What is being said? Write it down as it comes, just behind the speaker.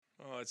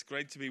it's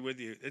great to be with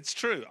you. It's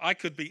true. I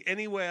could be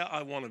anywhere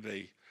I want to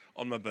be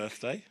on my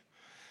birthday,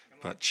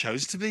 but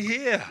chose to be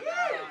here.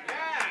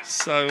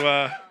 So,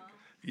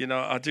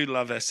 I do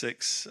love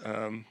Essex.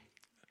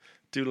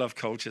 Do love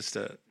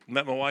Colchester.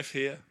 Met my wife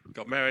here.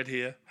 Got married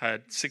here.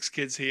 Had 6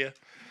 kids here.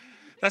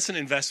 That's an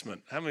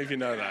investment. How many of you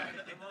know that?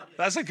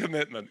 That's a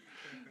commitment.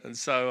 And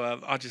so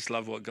I just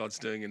love what God's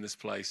doing in this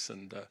place.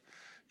 And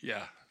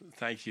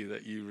thank you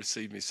that you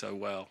received me so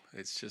well.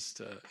 It's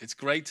just, it's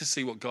great to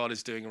see what God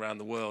is doing around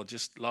the world.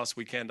 Just last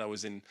weekend, I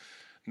was in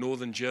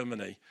northern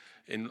Germany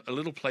in a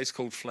little place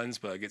called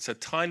Flensburg. It's a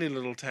tiny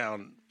little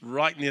town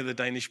right near the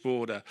Danish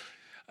border.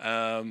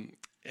 And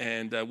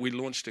we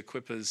launched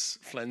Equippers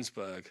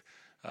Flensburg,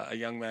 a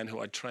young man who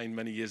I trained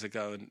many years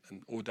ago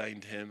and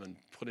ordained him and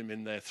put him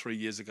in there 3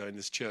 years ago in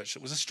this church.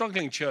 It was a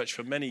struggling church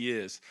for many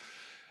years.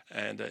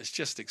 And it's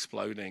just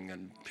exploding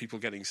and people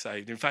getting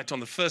saved. In fact,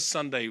 on the first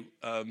Sunday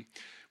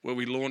where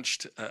we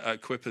launched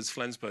Equippers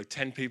Flensburg,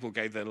 10 people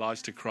gave their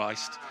lives to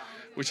Christ,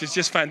 which is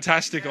just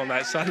fantastic on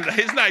that Sunday.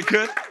 Isn't that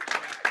good?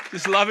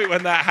 Just love it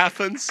when that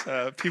happens.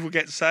 People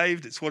get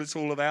saved. It's what it's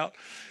all about.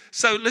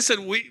 So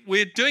listen,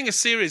 we're doing a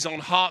series on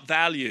heart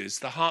values,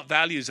 the heart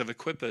values of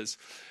Equippers.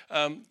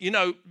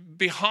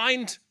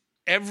 Behind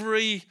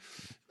every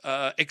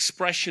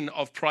expression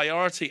of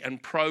priority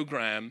and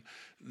program,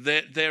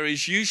 there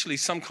is usually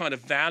some kind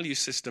of value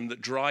system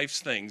that drives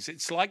things.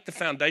 It's like the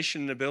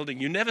foundation in a building.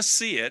 You never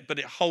see it, but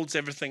it holds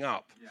everything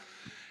up. Yeah.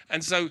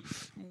 And so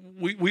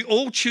we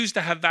all choose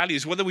to have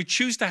values, whether we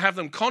choose to have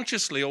them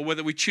consciously or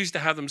whether we choose to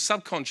have them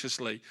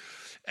subconsciously.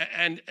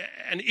 And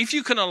if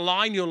you can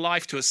align your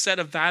life to a set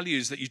of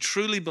values that you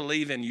truly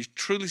believe in, you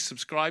truly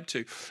subscribe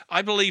to,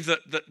 I believe that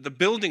the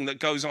building that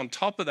goes on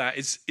top of that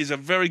is a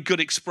very good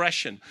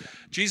expression. Yeah.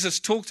 Jesus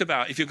talked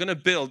about, if you're going to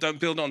build, don't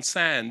build on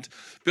sand,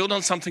 build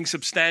on something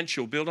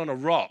substantial, build on a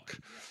rock. Yeah.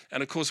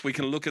 And of course, we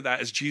can look at that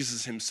as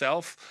Jesus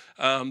himself.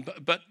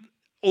 But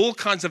all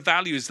kinds of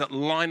values that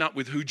line up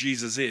with who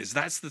Jesus is.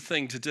 That's the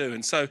thing to do.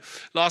 And so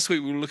last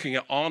week we were looking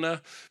at honor,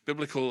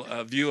 biblical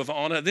view of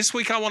honor. This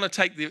week I want to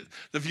take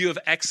the view of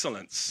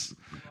excellence.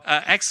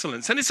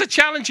 Excellence. And it's a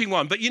challenging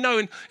one. But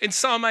in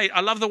Psalm 8,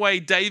 I love the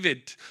way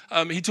David,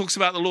 he talks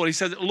about the Lord. He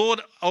says,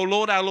 Lord, oh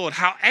Lord, our Lord,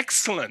 how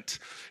excellent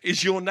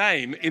is your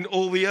name in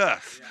all the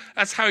earth.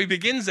 That's how he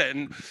begins it.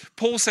 And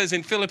Paul says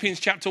in Philippians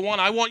chapter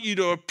 1, I want you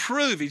to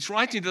approve. He's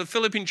writing to the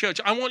Philippian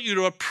church. I want you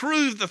to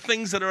approve the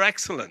things that are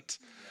excellent.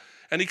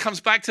 And he comes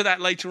back to that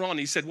later on.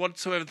 He said,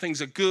 whatsoever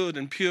things are good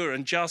and pure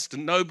and just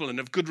and noble and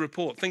of good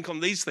report, think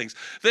on these things.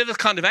 They're the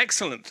kind of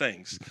excellent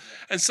things.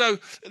 And so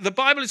the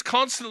Bible is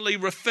constantly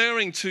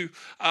referring to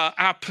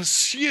our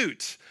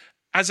pursuit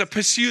as a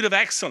pursuit of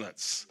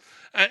excellence.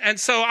 And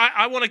so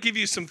I want to give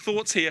you some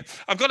thoughts here.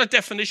 I've got a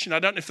definition. I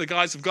don't know if the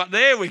guys have got,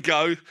 there we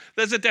go.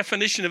 There's a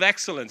definition of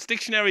excellence,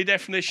 dictionary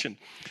definition.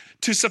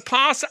 To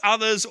surpass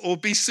others or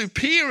be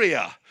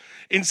superior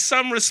in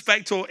some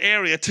respect or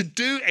area, to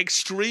do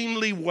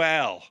extremely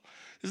well.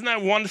 Isn't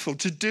that wonderful?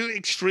 To do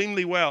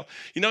extremely well.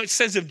 It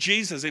says of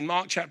Jesus in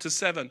Mark chapter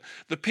 7,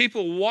 the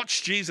people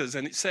watched Jesus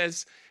and it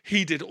says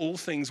he did all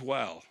things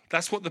well.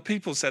 That's what the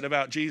people said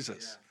about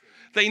Jesus.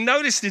 They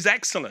noticed his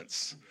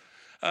excellence.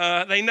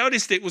 They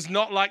noticed it was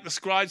not like the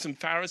scribes and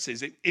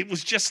Pharisees. It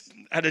was just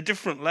at a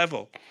different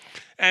level.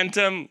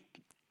 And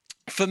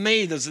for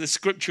me, there's this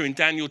scripture in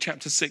Daniel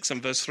chapter 6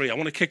 and verse 3. I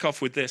want to kick off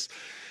with this.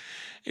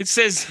 It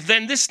says,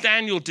 then this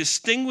Daniel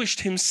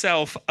distinguished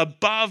himself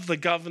above the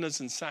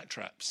governors and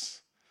satraps.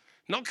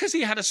 Not because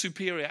he had a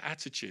superior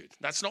attitude.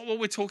 That's not what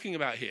we're talking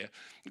about here.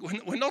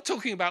 We're not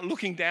talking about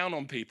looking down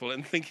on people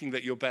and thinking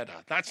that you're better.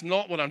 That's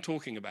not what I'm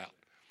talking about.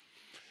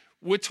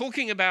 We're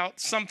talking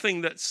about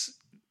something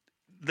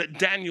that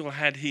Daniel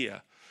had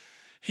here.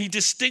 He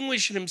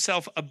distinguished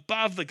himself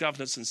above the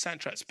governors and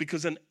satraps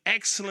because an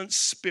excellent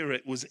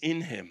spirit was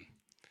in him.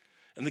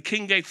 And the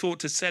king gave thought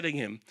to setting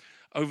him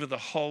over the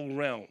whole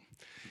realm.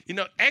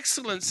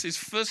 Excellence is,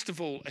 first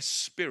of all, a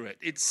spirit.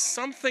 It's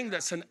something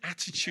that's an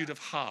attitude of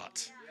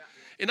heart.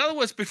 In other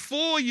words,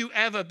 before you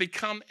ever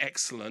become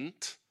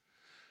excellent,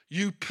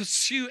 you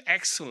pursue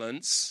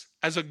excellence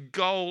as a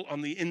goal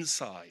on the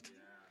inside.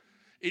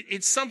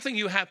 It's something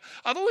you have.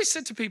 I've always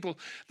said to people,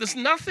 there's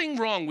nothing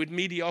wrong with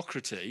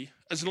mediocrity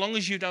as long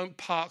as you don't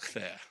park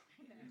there.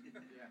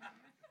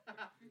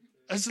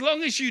 As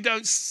long as you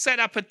don't set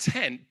up a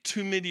tent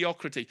to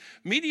mediocrity.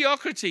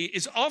 Mediocrity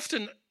is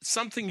often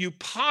something you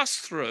pass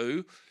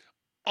through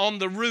on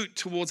the route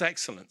towards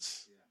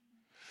excellence.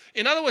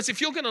 In other words, if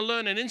you're going to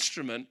learn an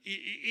instrument,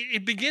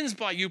 it begins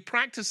by you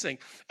practicing.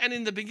 And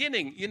in the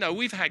beginning,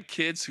 we've had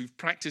kids who've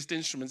practiced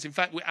instruments. In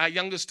fact, our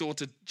youngest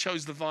daughter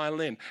chose the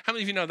violin. How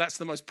many of you know that's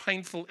the most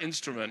painful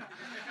instrument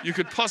you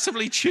could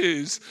possibly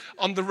choose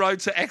on the road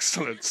to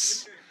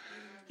excellence?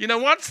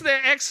 Once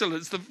they're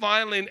excellence, the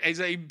violin is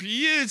a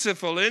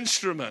beautiful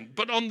instrument.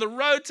 But on the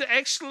road to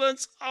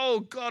excellence,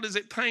 oh God, is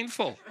it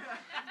painful.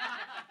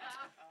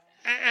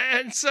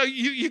 And so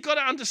you've got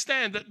to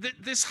understand that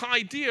this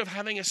idea of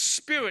having a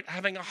spirit,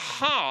 having a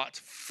heart,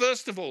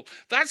 first of all,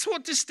 that's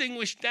what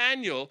distinguished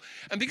Daniel.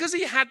 And because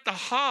he had the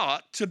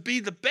heart to be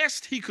the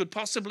best he could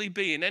possibly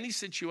be in any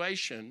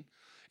situation,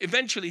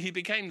 eventually he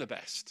became the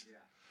best.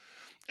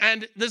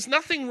 And there's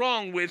nothing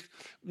wrong with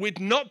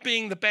not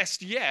being the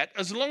best yet,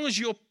 as long as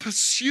you're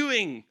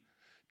pursuing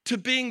to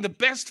being the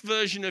best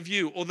version of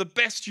you or the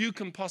best you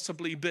can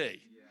possibly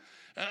be.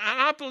 And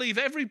I believe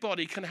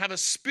everybody can have a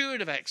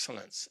spirit of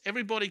excellence.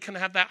 Everybody can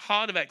have that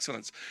heart of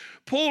excellence.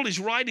 Paul is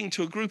writing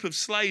to a group of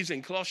slaves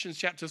in Colossians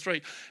chapter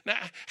 3. Now,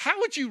 how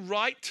would you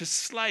write to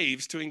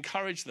slaves to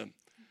encourage them?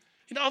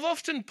 I've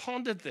often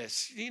pondered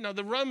this.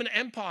 The Roman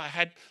Empire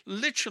had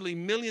literally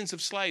millions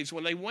of slaves.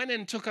 When they went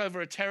in and took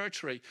over a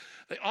territory,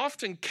 they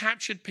often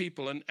captured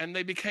people and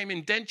they became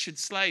indentured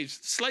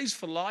slaves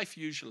for life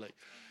usually.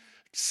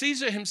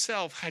 Caesar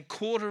himself had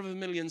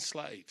 250,000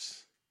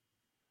 slaves.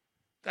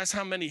 That's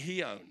how many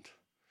he owned.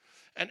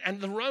 And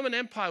the Roman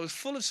Empire was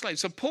full of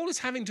slaves. So Paul is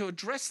having to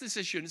address this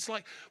issue. And it's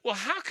like, well,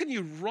 how can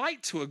you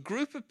write to a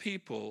group of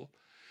people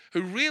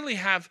who really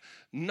have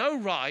no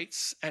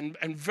rights and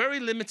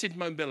very limited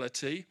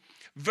mobility,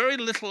 very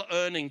little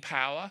earning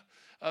power,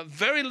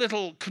 very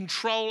little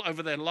control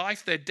over their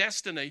life, their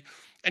destiny.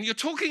 And you're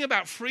talking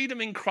about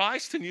freedom in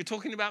Christ, and you're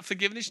talking about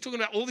forgiveness, you're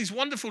talking about all these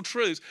wonderful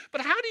truths.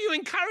 But how do you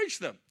encourage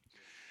them?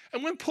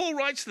 And when Paul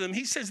writes to them,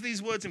 he says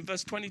these words in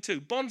verse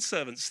 22,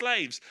 bondservants,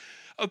 slaves,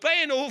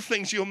 obey in all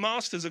things your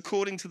masters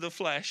according to the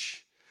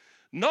flesh,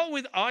 not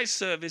with eye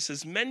service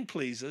as men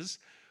pleasers,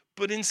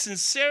 but in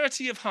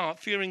sincerity of heart,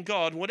 fearing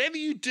God. Whatever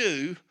you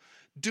do,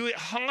 do it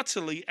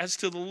heartily as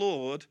to the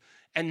Lord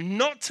and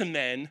not to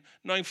men,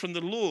 knowing from the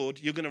Lord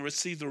you're going to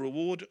receive the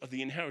reward of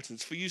the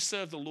inheritance, for you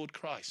serve the Lord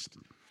Christ.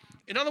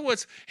 In other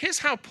words, here's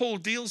how Paul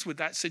deals with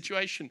that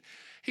situation.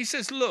 He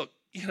says, look,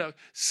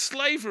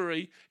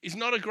 slavery is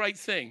not a great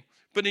thing.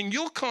 But in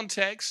your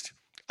context,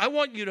 I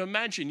want you to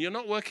imagine you're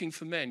not working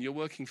for men, you're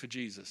working for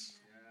Jesus.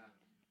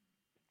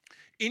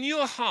 Yeah. In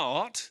your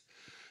heart,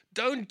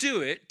 don't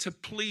do it to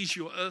please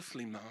your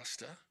earthly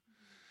master.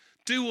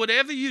 Do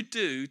whatever you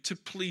do to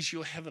please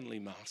your heavenly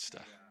master.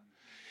 Yeah.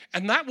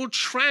 And that will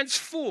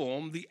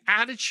transform the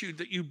attitude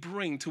that you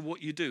bring to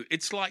what you do.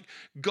 It's like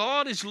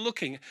God is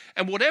looking,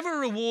 and whatever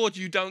reward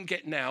you don't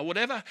get now,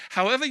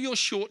 however you're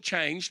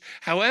shortchanged,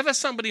 however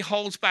somebody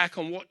holds back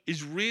on what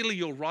is really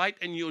your right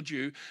and your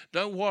due,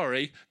 don't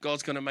worry,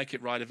 God's going to make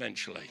it right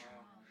eventually.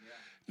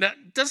 Now,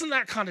 doesn't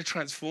that kind of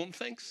transform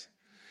things?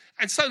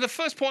 And so the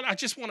first point I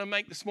just want to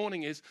make this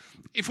morning is,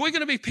 if we're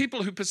going to be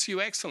people who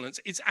pursue excellence,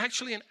 it's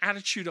actually an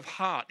attitude of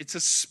heart. It's a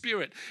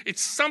spirit.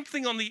 It's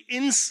something on the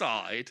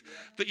inside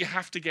that you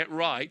have to get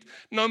right.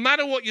 No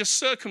matter what your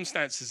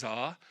circumstances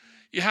are,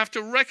 you have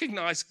to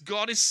recognize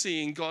God is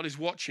seeing, God is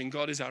watching,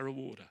 God is our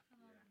rewarder.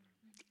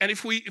 And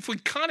if we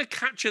kind of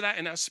capture that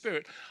in our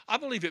spirit, I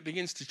believe it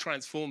begins to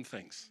transform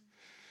things.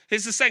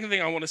 Here's the second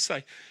thing I want to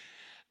say.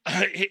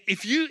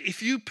 If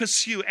you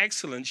pursue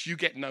excellence, you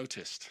get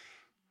noticed.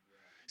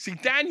 See,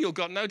 Daniel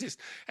got noticed.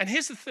 And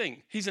here's the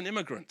thing. He's an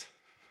immigrant.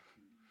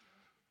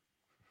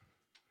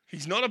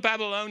 He's not a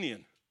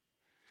Babylonian.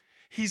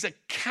 He's a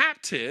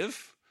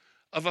captive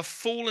of a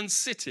fallen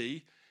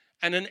city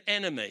and an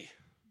enemy.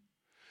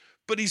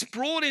 But he's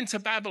brought into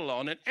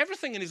Babylon, and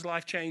everything in his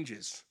life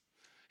changes.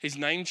 His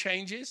name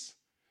changes.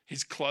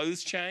 His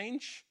clothes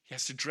change. He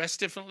has to dress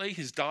differently.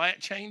 His diet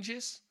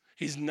changes.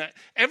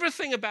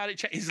 Everything about it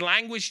changes. His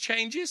language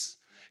changes.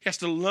 He has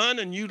to learn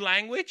a new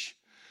language.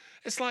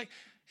 It's like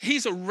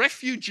he's a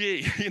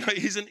refugee.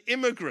 He's an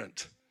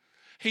immigrant.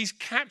 He's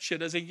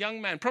captured as a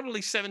young man,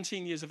 probably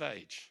 17 years of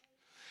age.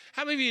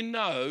 How many of you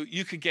know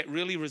you could get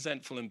really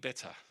resentful and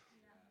bitter?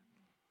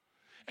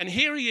 And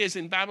here he is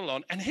in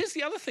Babylon. And here's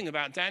the other thing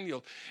about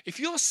Daniel.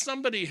 If you're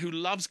somebody who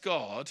loves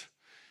God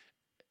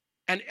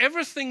and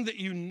everything that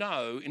you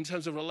know in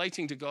terms of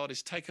relating to God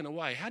is taken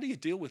away, how do you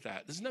deal with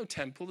that? There's no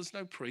temple, there's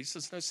no priest,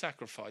 there's no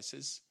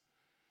sacrifices.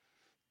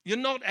 You're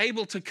not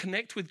able to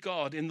connect with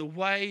God in the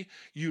way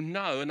you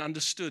know and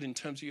understood in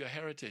terms of your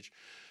heritage.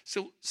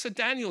 So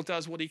Daniel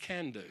does what he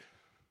can do.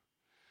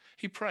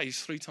 He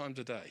prays 3 times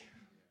a day.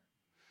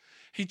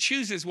 He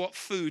chooses what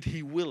food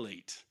he will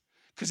eat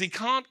because he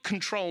can't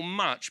control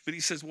much, but he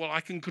says, well,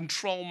 I can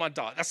control my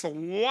diet. That's the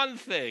one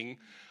thing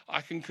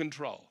I can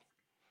control.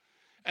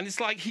 And it's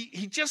like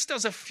he just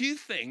does a few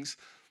things,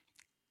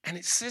 and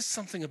it says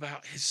something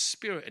about his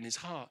spirit and his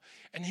heart.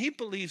 And he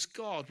believes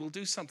God will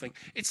do something.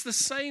 It's the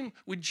same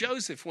with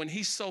Joseph when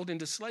he's sold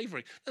into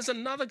slavery. There's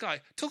another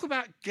guy. Talk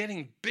about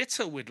getting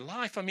bitter with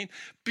life. I mean,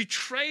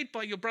 betrayed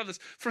by your brothers.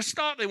 For a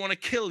start, they want to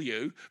kill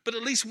you. But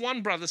at least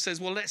one brother says,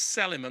 well, let's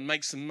sell him and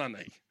make some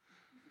money.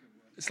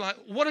 It's like,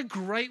 what a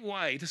great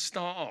way to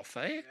start off,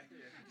 eh?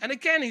 And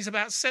again, he's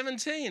about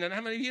 17. And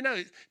how many of you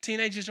know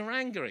teenagers are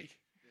angry?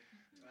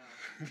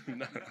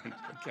 No,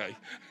 okay.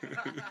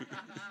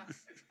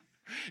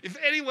 If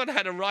anyone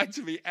had a right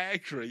to be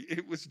angry,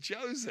 it was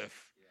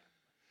Joseph.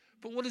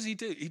 But what does he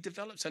do? He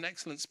develops an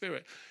excellent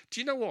spirit.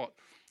 Do you know what?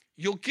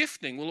 Your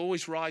gifting will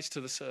always rise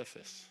to the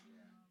surface.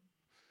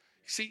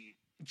 See,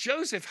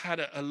 Joseph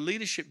had a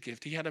leadership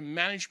gift. He had a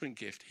management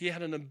gift. He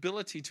had an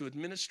ability to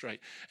administrate.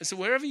 And so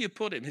wherever you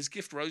put him, his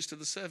gift rose to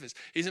the surface.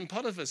 He's in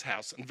Potiphar's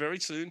house, and very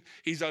soon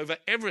he's over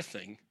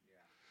everything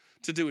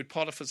to do with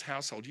Potiphar's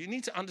household. You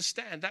need to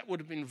understand that would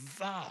have been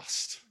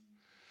vast.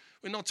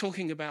 We're not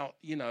talking about,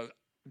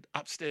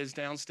 upstairs,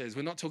 downstairs.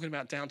 We're not talking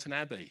about Downton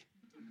Abbey.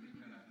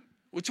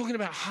 We're talking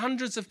about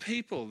hundreds of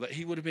people that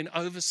he would have been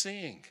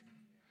overseeing,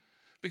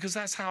 because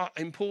that's how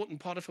important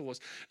Potiphar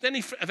was. Then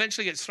he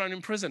eventually gets thrown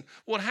in prison.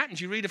 What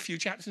happens? You read a few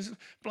chapters and say,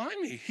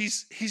 blimey,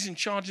 he's in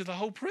charge of the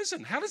whole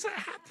prison. How does that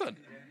happen?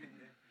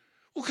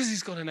 Well, because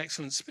he's got an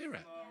excellent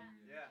spirit.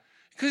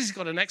 Because he's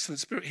got an excellent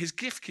spirit, his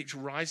gift keeps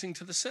rising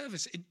to the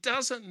surface. It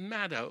doesn't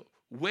matter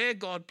where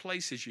God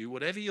places you,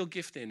 whatever your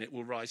gift in, it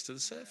will rise to the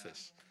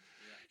surface.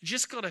 You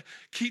just got to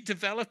keep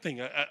developing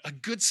a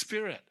good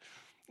spirit.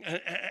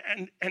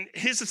 And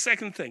here's the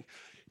second thing.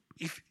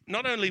 If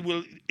not only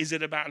is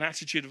it about an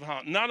attitude of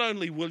heart, not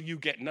only will you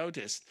get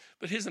noticed,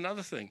 but here's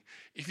another thing.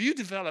 If you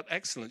develop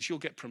excellence, you'll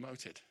get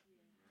promoted.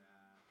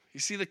 You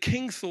see, the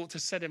king thought to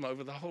set him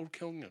over the whole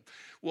kingdom.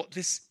 What,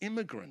 this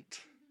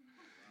immigrant,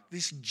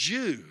 this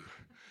Jew,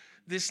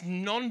 this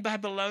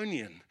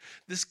non-Babylonian,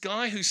 this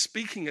guy who's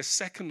speaking a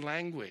second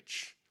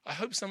language. I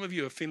hope some of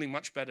you are feeling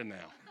much better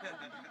now.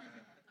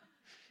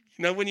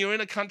 When you're in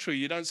a country,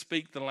 you don't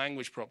speak the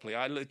language properly.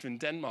 I lived in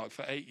Denmark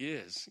for 8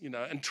 years,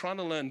 and trying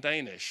to learn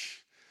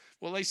Danish.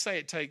 Well, they say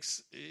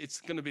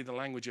it's going to be the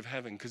language of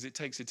heaven because it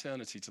takes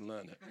eternity to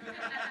learn it.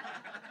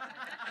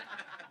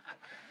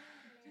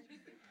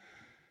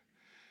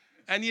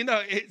 And,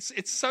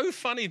 it's so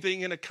funny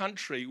being in a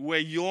country where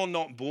you're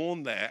not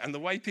born there and the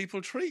way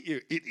people treat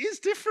you. It is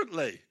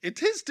differently.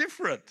 It is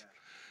different.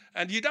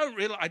 And you don't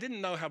realize, I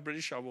didn't know how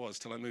British I was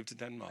till I moved to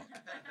Denmark.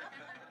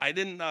 I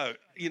didn't know.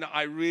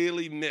 I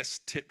really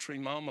missed Tiptree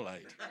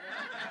marmalade.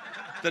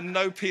 The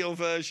no-peel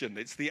version.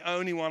 It's the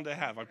only one to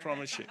have, I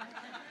promise you.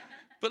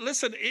 But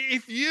listen,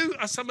 if you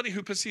are somebody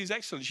who pursues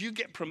excellence, you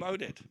get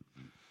promoted.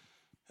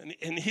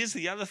 And here's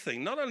the other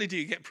thing. Not only do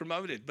you get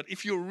promoted, but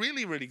if you're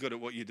really, really good at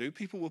what you do,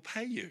 people will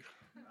pay you.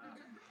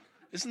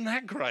 Isn't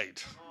that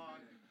great?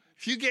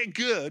 If you get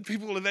good,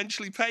 people will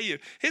eventually pay you.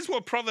 Here's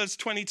what Proverbs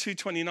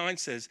 22:29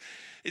 says.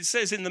 It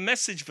says in the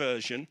Message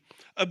version,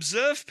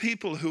 observe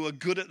people who are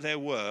good at their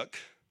work.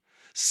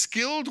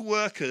 Skilled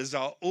workers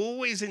are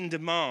always in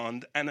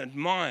demand and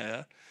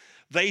admire.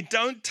 They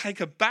don't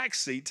take a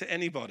backseat to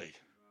anybody.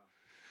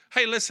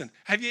 Hey, listen,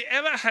 have you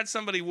ever had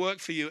somebody work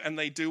for you and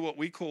they do what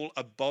we call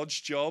a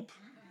bodge job?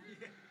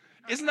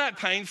 Isn't that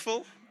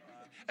painful?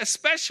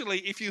 Especially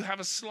if you have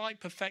a slight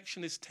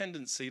perfectionist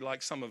tendency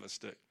like some of us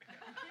do.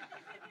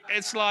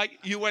 It's like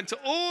you went to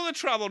all the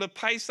trouble to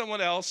pay someone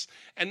else,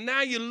 and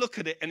now you look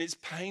at it and it's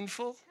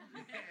painful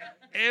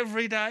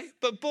every day.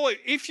 But boy,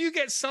 if you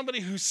get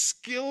somebody who's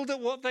skilled at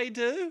what they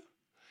do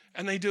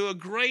and they do a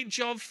great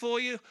job for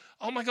you,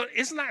 oh my God,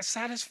 isn't that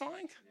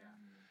satisfying?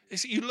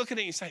 You look at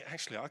it and you say,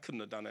 actually, I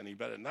couldn't have done any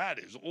better than that.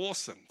 It was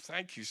awesome.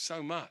 Thank you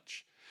so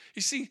much.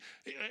 You see,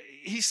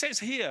 he says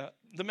here,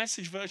 the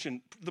Message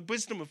version, the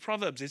wisdom of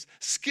Proverbs is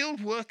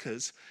skilled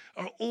workers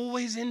are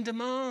always in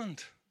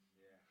demand.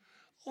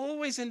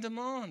 Always in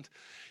demand.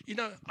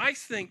 I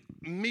think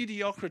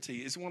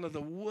mediocrity is one of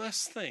the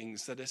worst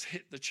things that has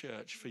hit the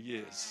church for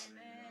years.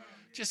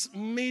 Just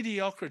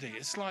mediocrity.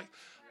 It's like,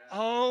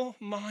 oh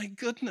my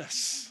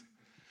goodness.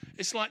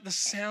 It's like the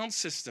sound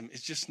system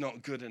is just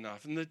not good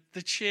enough. And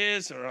the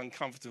chairs are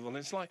uncomfortable. And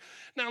it's like,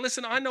 now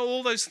listen, I know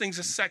all those things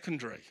are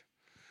secondary.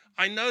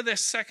 I know they're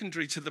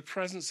secondary to the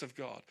presence of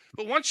God.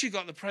 But once you've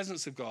got the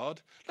presence of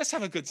God, let's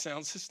have a good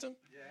sound system.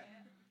 Yeah.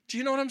 Do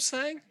you know what I'm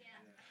saying?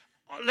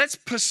 Yeah. Let's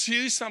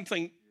pursue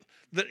something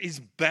that is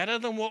better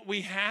than what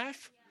we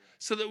have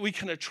so that we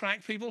can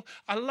attract people.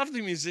 I love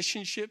the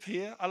musicianship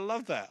here. I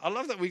love that. I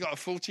love that we got a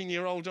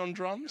 14-year-old on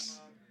drums.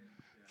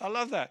 I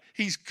love that.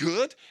 He's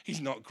good. He's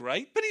not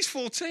great, but he's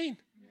 14.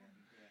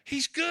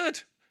 He's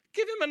good.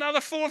 Give him another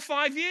 4 or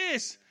 5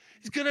 years.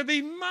 He's going to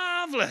be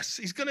marvelous.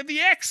 He's going to be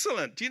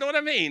excellent. Do you know what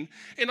I mean?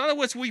 In other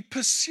words, we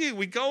pursue,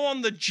 we go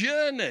on the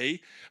journey,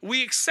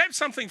 we accept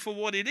something for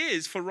what it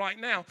is for right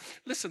now.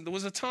 Listen, there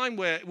was a time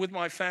where, with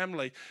my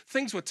family,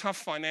 things were tough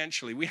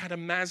financially. We had a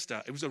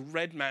Mazda. It was a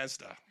red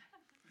Mazda. Can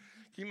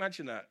you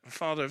imagine that? A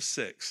father of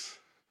 6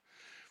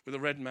 with a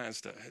red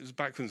Mazda. It was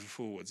backwards and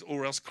forwards.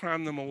 Or else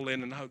cram them all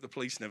in and hope the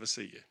police never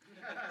see you.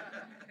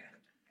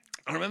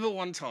 I remember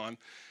one time,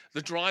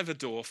 the driver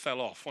door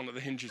fell off. One of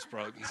the hinges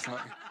broke. It's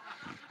like,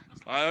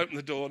 I opened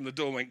the door and the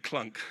door went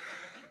clunk.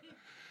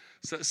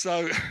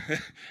 So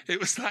it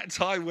was that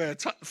time where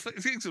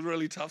things were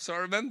really tough. So I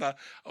remember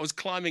I was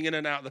climbing in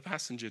and out the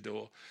passenger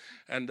door.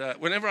 And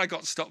whenever I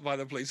got stopped by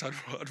the police, I'd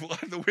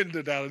wipe the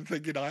window down and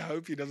thinking, I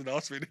hope he doesn't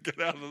ask me to get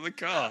out of the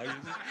car.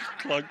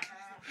 Clunk.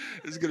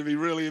 It's going to be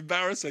really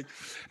embarrassing.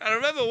 And I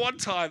remember one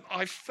time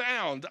I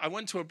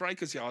went to a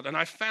breaker's yard and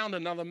I found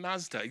another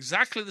Mazda,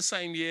 exactly the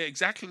same year,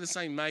 exactly the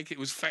same make. It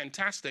was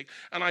fantastic.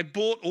 And I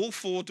bought all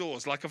 4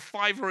 doors, like a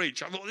 $5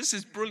 each. I thought, this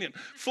is brilliant.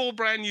 4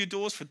 brand new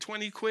doors for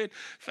 20 quid.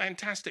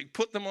 Fantastic.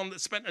 Put them on,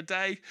 spent a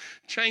day,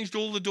 changed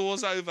all the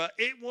doors over.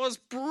 It was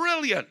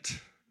brilliant.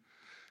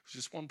 There's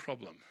just one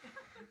problem.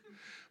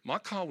 My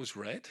car was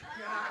red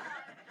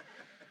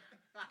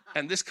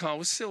and this car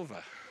was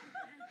silver.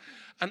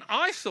 And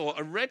I thought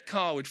a red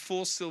car with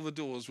 4 silver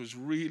doors was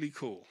really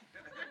cool.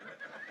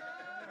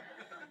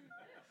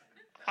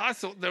 I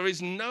thought there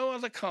is no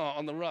other car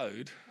on the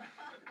road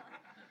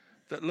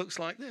that looks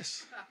like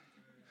this.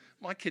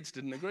 My kids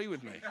didn't agree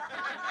with me.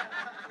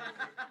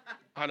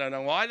 I don't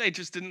know why, they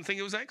just didn't think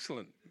it was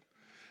excellent.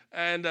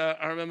 And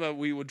I remember I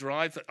would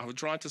drive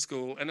to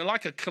school, and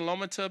like a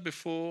kilometre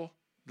before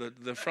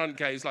the front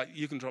gate, was like,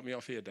 you can drop me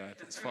off here, Dad,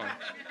 it's fine.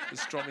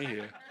 Just drop me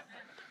here.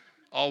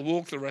 I'll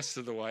walk the rest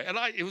of the way. And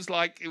it was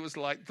like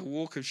the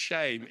walk of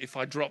shame if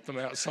I dropped them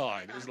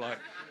outside. It was like,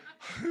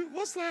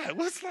 what's that?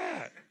 What's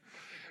that?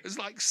 It's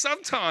like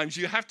sometimes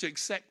you have to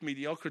accept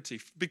mediocrity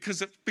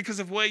because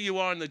of where you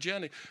are in the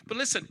journey. But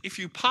listen, if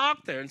you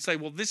park there and say,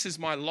 well, this is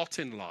my lot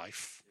in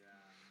life,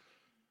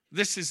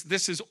 this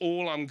is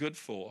all I'm good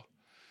for,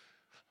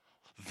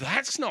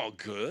 that's not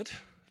good.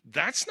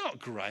 That's not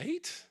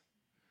great.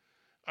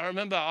 I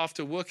remember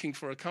after working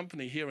for a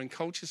company here in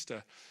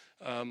Colchester,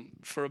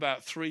 for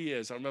about 3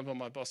 years, I remember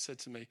my boss said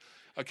to me,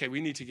 okay,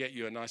 we need to get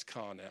you a nice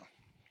car now.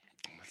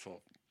 And I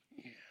thought,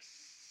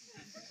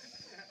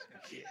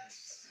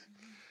 yes.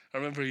 I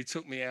remember he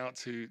took me out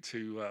to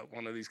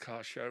one of these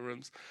car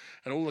showrooms,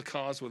 and all the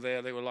cars were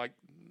there. They were like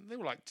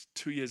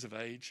 2 years of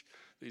age,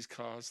 these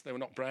cars. They were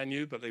not brand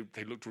new, but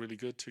they looked really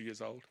good, 2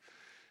 years old.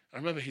 I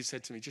remember he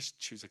said to me, just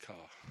choose a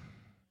car.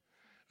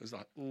 It was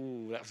like,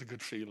 ooh, that was a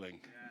good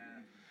feeling. Yeah.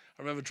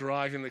 I remember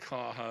driving the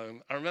car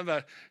home. I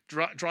remember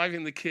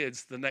driving the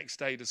kids the next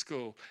day to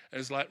school. And it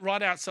was like,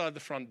 right outside the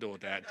front door,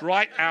 Dad.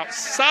 Right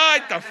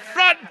outside the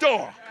front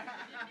door.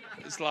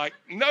 It's like,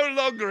 no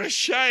longer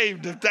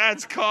ashamed of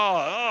Dad's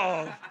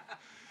car. Oh,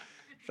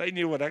 they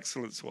knew what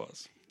excellence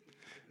was.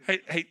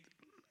 Hey,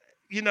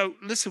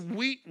 listen,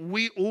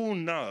 we all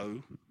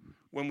know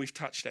when we've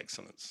touched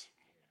excellence.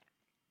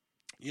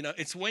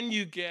 It's when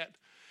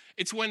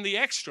the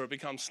extra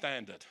becomes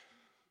standard.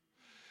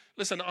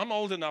 Listen, I'm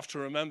old enough to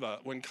remember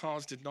when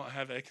cars did not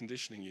have air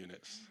conditioning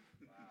units.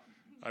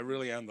 I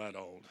really am that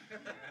old.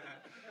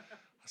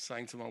 I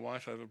sang to my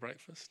wife over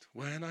breakfast.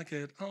 When I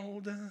get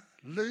older,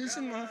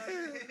 losing my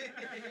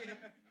head,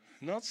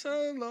 not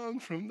so long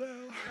from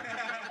now.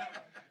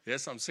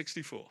 Yes, I'm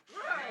 64.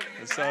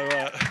 And so,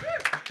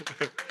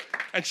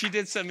 and she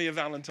did send me a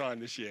Valentine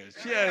this year.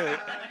 Yeah,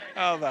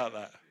 how about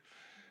that?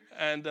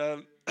 And,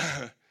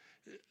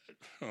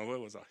 where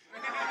was I?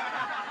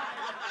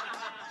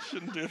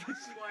 Shouldn't do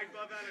this.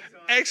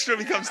 Extra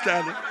becomes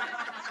standard.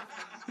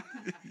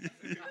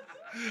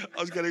 I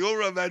was getting all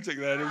romantic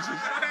then. It was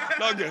just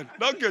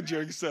not good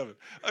during sermon.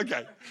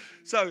 Okay,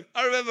 so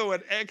I remember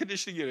when air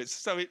conditioning units.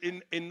 So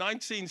in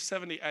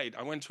 1978,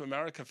 I went to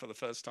America for the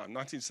first time.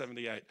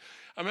 1978.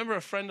 I remember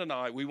a friend and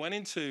I. We went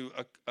into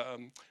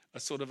a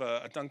sort of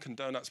a Dunkin'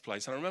 Donuts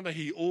place, and I remember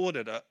he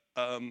ordered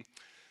a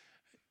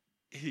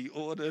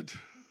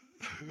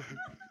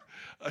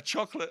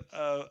chocolate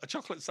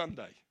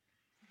sundae.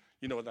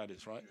 You know what that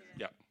is, right?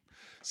 Yeah.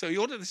 So he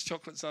ordered this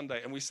chocolate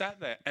sundae, and we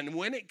sat there. And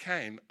when it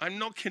came, I'm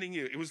not kidding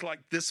you, it was like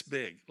this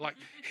big.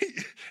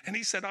 And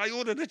he said, I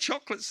ordered a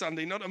chocolate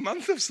sundae, not a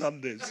month of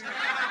sundaes.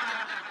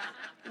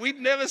 We'd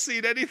never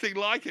seen anything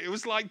like it. It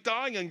was like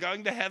dying and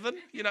going to heaven.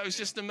 It was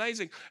just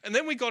amazing. And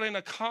then we got in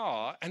a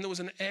car, and there was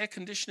an air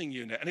conditioning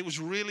unit, and it was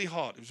really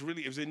hot. It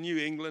was in New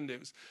England. It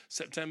was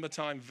September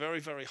time,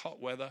 very, very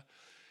hot weather.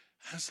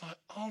 And it's like,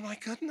 oh my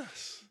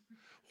goodness,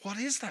 what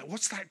is that?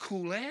 What's that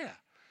cool air?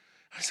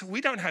 I said,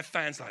 we don't have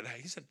fans like that.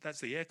 He said,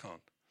 that's the aircon.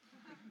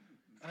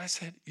 And I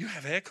said, you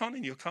have aircon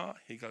in your car?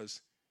 He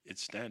goes,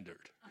 it's standard.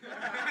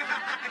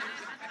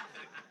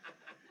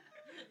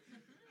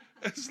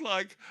 It's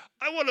like,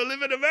 I want to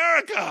live in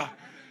America.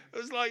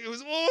 It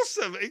was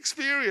awesome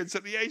experience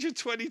at the age of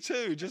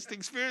 22, just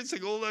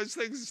experiencing all those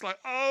things. It's like,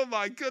 oh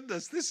my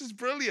goodness, this is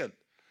brilliant.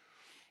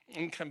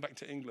 And came back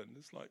to England.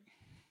 It's like,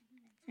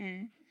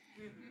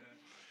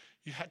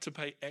 You had to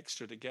pay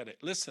extra to get it.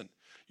 Listen,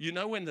 you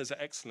know when there's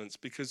excellence,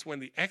 because when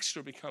the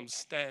extra becomes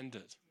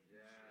standard,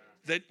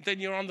 then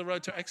you're on the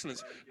road to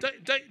excellence.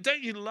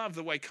 Don't you love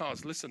the way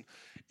cars? Listen,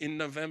 in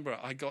November,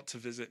 I got to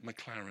visit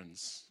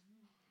McLaren's.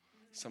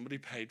 Somebody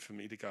paid for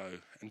me to go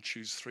and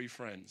choose 3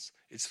 friends.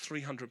 It's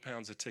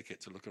 £300 a ticket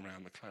to look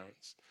around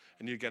McLaren's,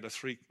 and you get a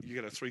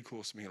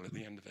 3-course meal at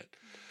the end of it.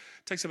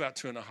 It takes about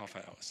 2.5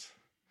 hours.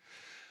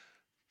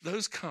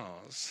 Those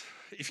cars,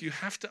 if you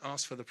have to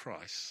ask for the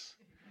price,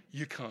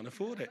 you can't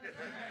afford it.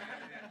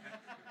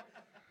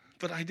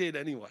 But I did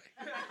anyway.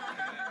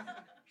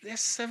 They're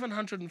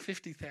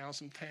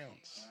 £750,000.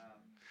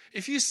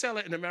 If you sell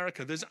it in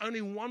America, there's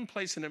only one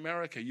place in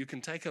America you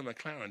can take a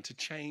McLaren to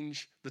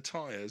change the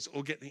tires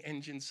or get the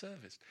engine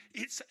serviced.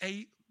 It's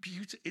a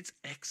beauty. It's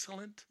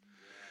excellent.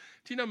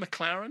 Do you know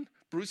McLaren?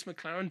 Bruce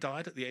McLaren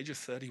died at the age of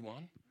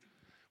 31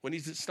 when he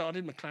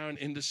started McLaren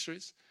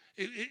Industries.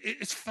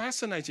 It's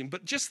fascinating,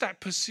 but just that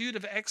pursuit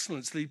of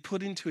excellence that he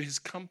put into his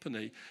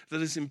company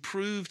that has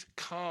improved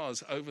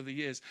cars over the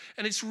years.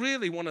 And it's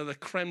really one of the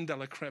creme de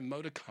la creme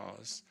motor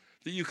cars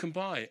that you can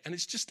buy. And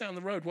it's just down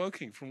the road,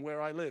 Woking, from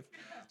where I live.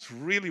 It's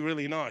really,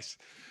 really nice.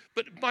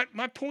 But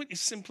my point is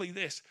simply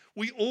this.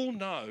 We all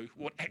know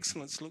what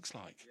excellence looks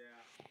like.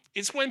 Yeah.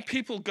 It's when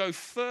people go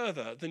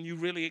further than you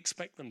really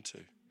expect them to.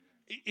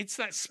 It's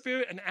that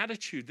spirit and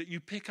attitude that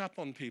you pick up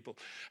on people.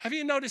 Have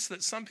you noticed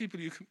that some people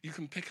you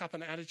can pick up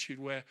an attitude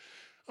where,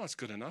 oh, it's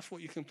good enough. What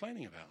are you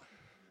complaining about?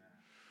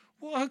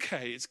 Well,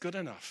 okay, it's good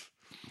enough.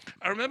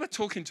 I remember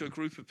talking to a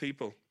group of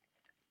people,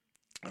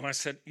 and I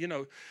said,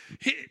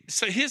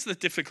 so here's the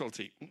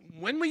difficulty.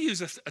 When we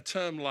use a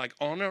term like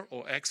honor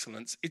or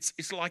excellence,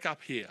 it's like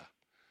up here.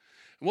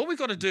 And what we've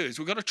got to do is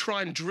we've got to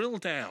try and drill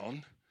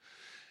down.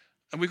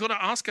 And we've got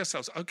to ask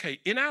ourselves, okay,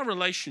 in our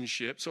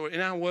relationships or in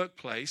our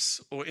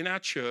workplace or in our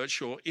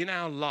church or in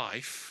our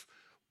life,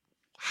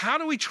 how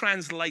do we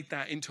translate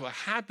that into a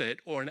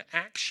habit or an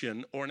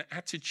action or an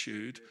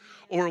attitude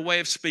or a way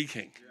of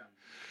speaking?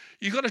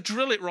 You've got to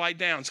drill it right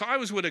down. So I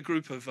was with a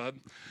group of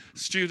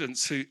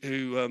students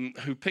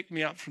who picked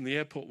me up from the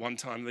airport one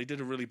time. They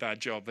did a really bad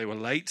job. They were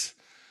late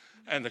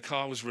and the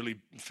car was really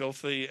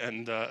filthy.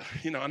 And,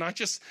 and I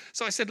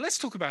said, let's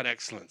talk about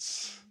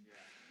excellence.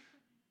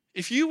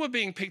 If you were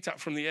being picked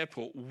up from the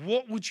airport,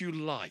 what would you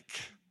like?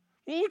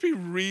 What would be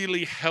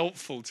really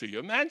helpful to you?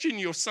 Imagine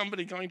you're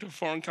somebody going to a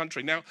foreign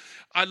country. Now,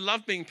 I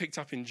love being picked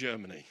up in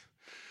Germany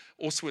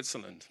or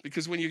Switzerland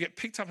because when you get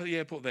picked up at the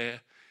airport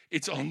there,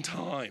 it's on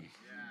time.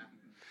 Yeah.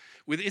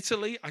 With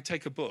Italy, I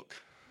take a book.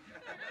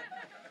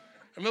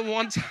 I remember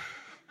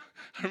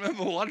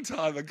one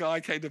time a guy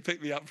came to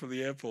pick me up from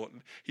the airport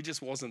and he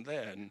just wasn't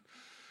there. And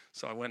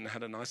so I went and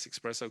had a nice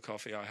espresso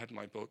coffee. I had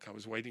my book. I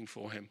was waiting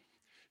for him.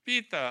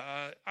 Peter,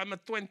 I'm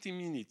 20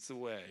 minutes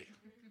away.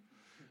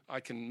 I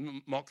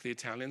can mock the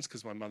Italians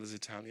because my mother's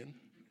Italian,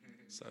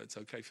 so it's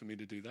okay for me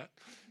to do that.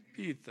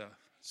 Peter,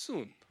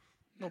 soon,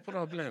 no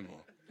problemo.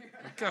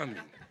 I'm coming.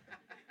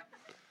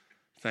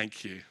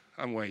 Thank you.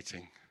 I'm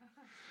waiting.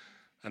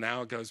 An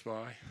hour goes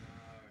by.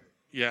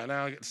 Yeah, an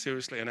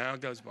hour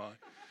goes by.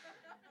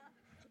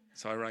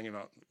 So I rang him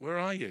up. Where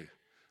are you?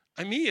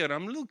 I'm here.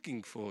 I'm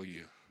looking for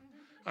you.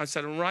 I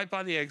said, I'm right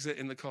by the exit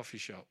in the coffee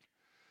shop.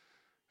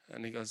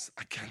 And he goes,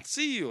 I can't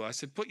see you. I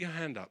said, put your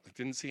hand up. I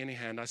didn't see any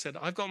hand. I said,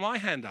 I've got my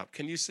hand up.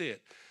 Can you see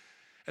it?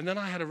 And then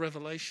I had a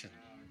revelation.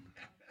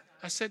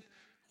 I said,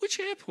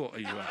 which airport are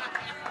you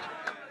at?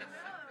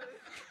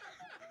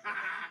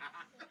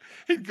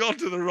 He'd gone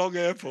to the wrong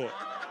airport.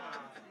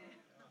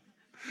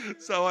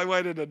 So I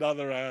waited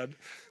another round.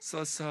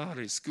 So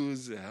sorry,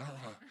 scusa.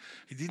 Oh,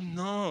 he didn't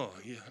know.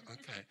 Yeah,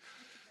 okay.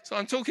 So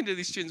I'm talking to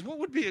these students. What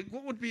would be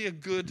a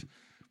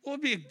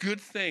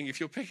good thing if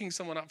you're picking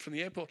someone up from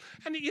the airport?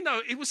 And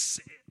it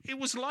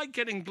was like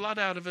getting blood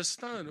out of a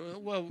stone.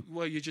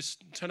 Well, you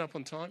just turn up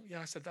on time.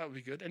 Yeah, I said that would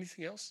be good.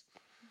 Anything else?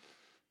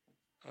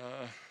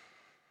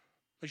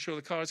 Make sure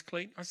the car is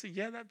clean. I said,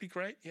 yeah, that'd be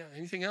great. Yeah,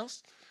 anything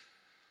else?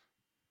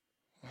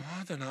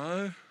 I don't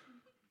know.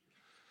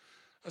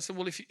 I said,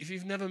 well, if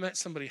you've never met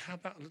somebody, how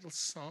about a little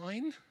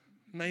sign?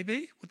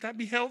 Maybe would that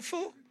be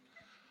helpful?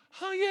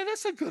 Oh yeah,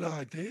 that's a good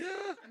idea.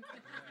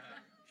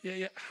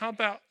 Yeah. How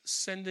about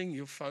sending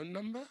your phone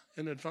number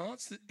in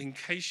advance in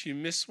case you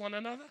miss one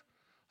another?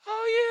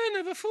 Oh, yeah,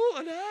 never thought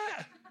of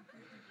that.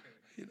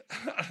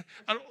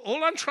 And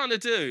all I'm trying to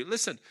do,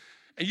 listen,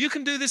 and you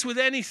can do this with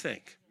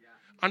anything.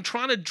 I'm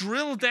trying to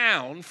drill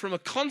down from a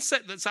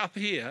concept that's up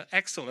here,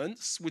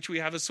 excellence, which we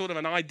have a sort of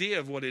an idea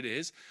of what it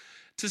is,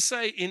 to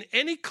say in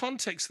any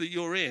context that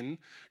you're in,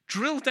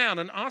 drill down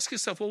and ask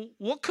yourself, well,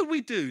 what could we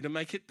do to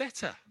make it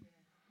better?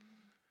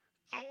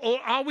 Or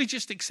are we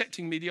just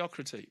accepting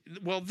mediocrity?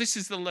 Well, this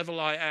is the level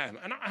I am.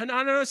 And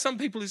I know some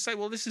people who say,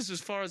 well, this is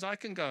as far as I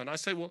can go. And I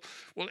say, well,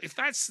 if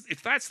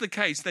that's the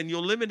case, then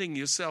you're limiting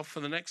yourself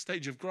for the next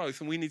stage of growth,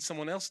 and we need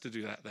someone else to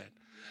do that then.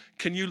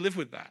 Can you live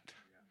with that?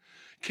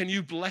 Can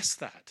you bless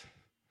that?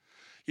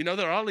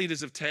 There are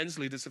leaders of 10s,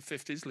 leaders of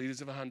 50s,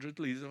 leaders of 100,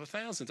 leaders of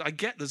 1,000s. I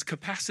get there's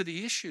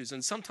capacity issues,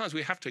 and sometimes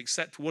we have to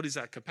accept what is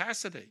our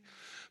capacity.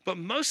 But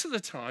most of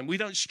the time, we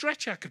don't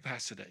stretch our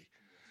capacity.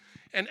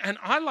 And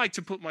I like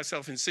to put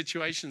myself in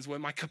situations where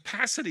my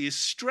capacity is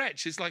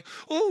stretched. It's like,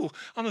 oh,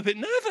 I'm a bit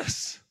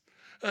nervous.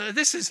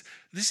 This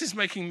is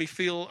making me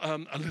feel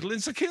a little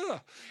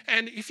insecure.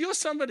 And if you're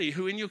somebody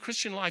who in your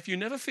Christian life, you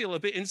never feel a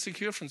bit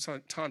insecure from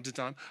time to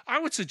time, I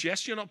would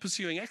suggest you're not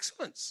pursuing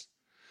excellence.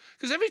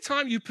 Because every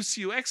time you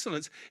pursue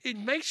excellence, it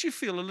makes you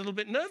feel a little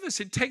bit nervous.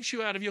 It takes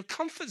you out of your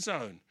comfort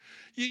zone.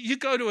 You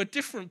go to a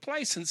different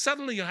place and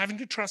suddenly you're having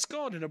to trust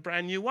God in a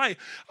brand new way.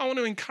 I want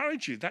to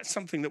encourage you. That's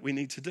something that we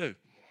need to do.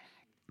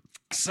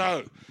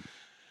 So,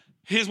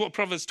 Here's what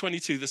Proverbs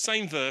 22, the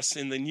same verse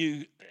in the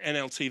new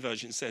NLT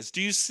version says.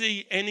 Do you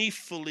see any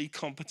fully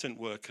competent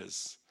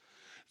workers?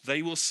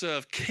 They will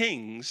serve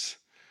kings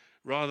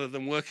rather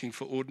than working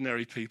for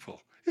ordinary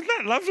people. Isn't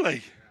that lovely?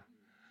 Yeah.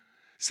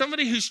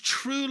 Somebody who's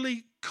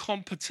truly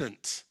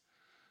competent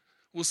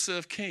will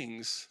serve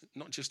kings,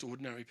 not just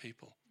ordinary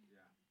people. Yeah.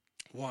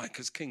 Why?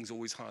 Because kings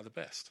always hire the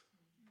best.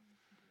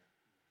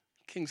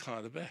 Kings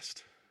hire the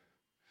best.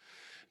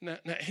 Now,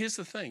 here's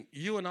the thing.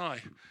 You and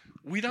I,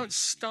 we don't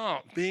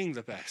start being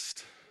the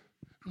best.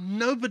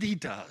 Nobody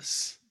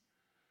does.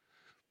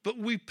 But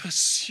we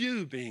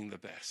pursue being the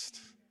best.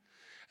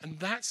 And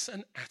that's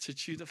an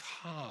attitude of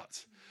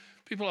heart.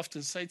 People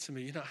often say to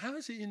me, how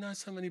is it you know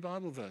so many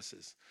Bible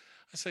verses?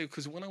 I say,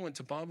 because when I went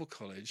to Bible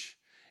college,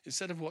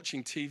 instead of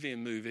watching TV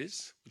and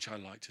movies, which I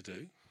like to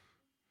do,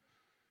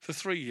 for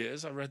 3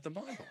 years I read the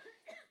Bible.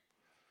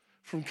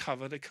 From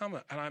cover to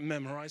cover. And I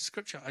memorized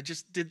scripture. I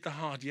just did the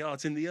hard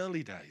yards in the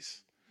early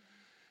days.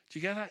 Do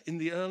you get that? In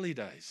the early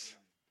days.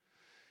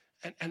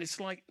 And it's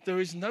like there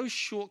is no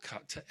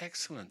shortcut to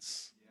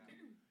excellence.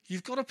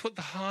 You've got to put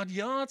the hard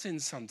yards in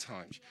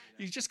sometimes.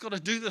 You've just got to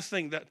do the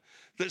thing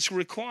that's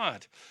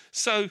required.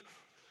 So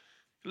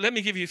let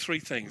me give you 3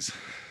 things.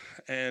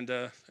 And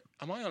am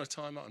I on a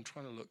timer? I'm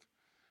trying to look.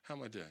 How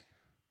am I doing?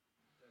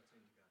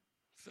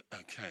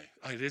 Okay.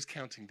 Oh, it is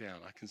counting down.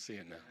 I can see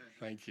it now.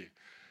 Thank you.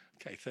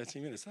 Okay,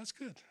 13 minutes. That's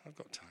good. I've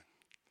got time.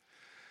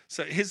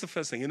 So here's the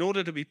first thing. In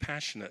order to be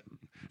excellent,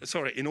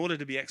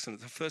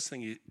 the first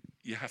thing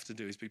you have to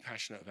do is be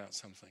passionate about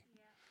something.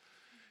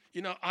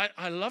 Yeah.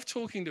 I love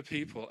talking to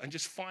people and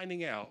just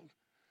finding out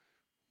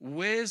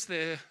where does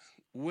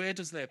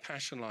their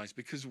passion lies?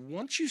 Because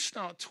once you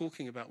start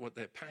talking about what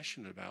they're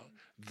passionate about,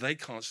 they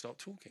can't stop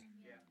talking.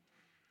 Yeah.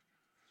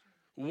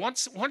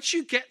 Once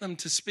you get them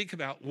to speak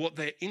about what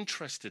they're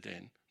interested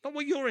in, not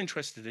what you're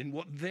interested in,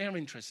 what they're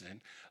interested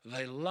in,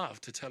 they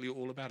love to tell you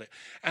all about it.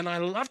 And I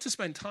love to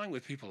spend time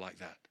with people like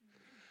that.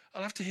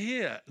 I love to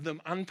hear them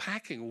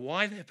unpacking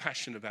why they're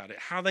passionate about it,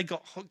 how they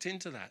got hooked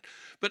into that.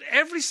 But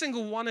every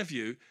single one of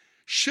you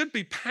should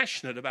be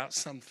passionate about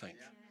something.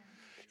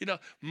 Yeah.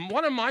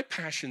 One of my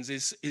passions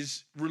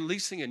is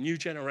releasing a new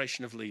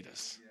generation of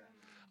leaders. Yeah.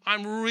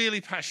 I'm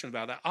really passionate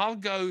about that. I'll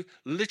go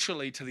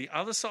literally to the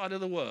other side of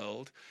the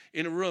world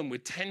in a room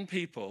with 10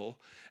 people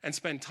and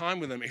spend time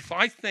with them. If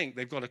I think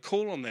they've got a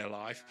call on their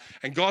life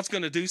and God's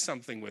going to do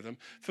something with them,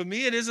 for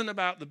me, it isn't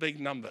about the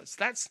big numbers.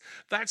 That's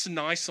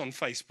nice on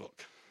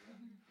Facebook.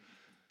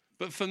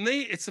 But for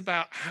me, it's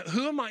about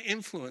who am I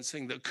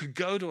influencing that could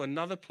go to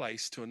another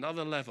place, to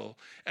another level,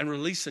 and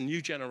release a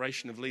new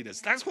generation of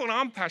leaders. That's what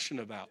I'm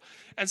passionate about.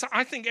 And so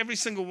I think every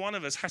single one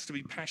of us has to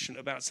be passionate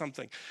about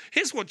something.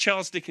 Here's what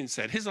Charles Dickens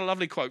said. Here's a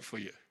lovely quote for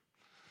you.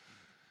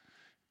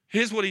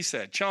 Here's what he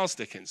said, Charles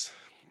Dickens.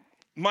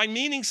 My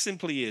meaning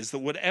simply is that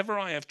whatever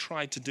I have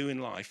tried to do in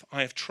life,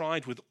 I have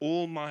tried with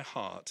all my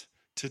heart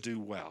to do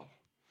well.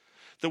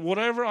 That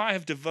whatever I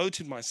have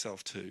devoted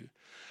myself to,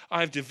 I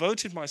have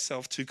devoted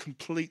myself to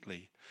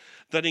completely.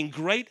 That in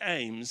great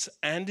aims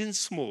and in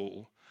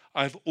small,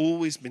 I've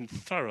always been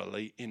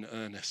thoroughly in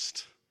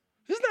earnest.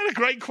 Isn't that a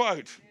great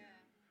quote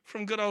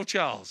from good old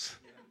Charles?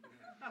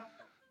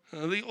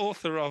 The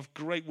author of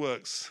great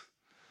works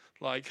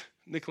like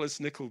Nicholas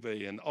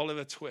Nickleby and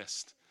Oliver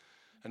Twist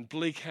and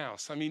Bleak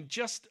House. I mean,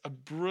 just a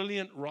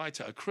brilliant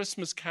writer, A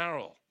Christmas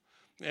Carol.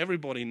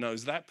 Everybody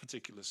knows that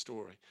particular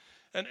story.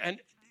 And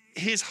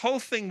his whole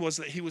thing was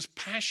that he was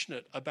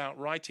passionate about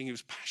writing. He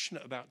was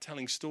passionate about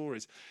telling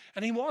stories.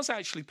 And he was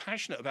actually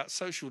passionate about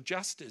social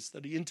justice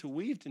that he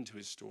interweaved into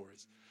his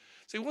stories.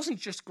 So he wasn't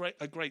just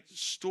a great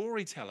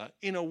storyteller.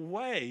 In a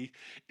way,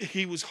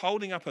 he was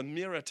holding up a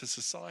mirror to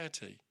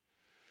society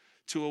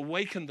to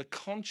awaken the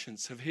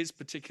conscience of his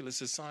particular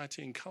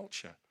society and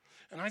culture.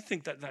 And I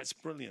think that that's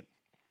brilliant.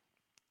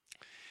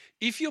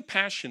 If you're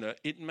passionate,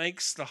 it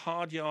makes the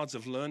hard yards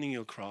of learning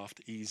your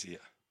craft easier.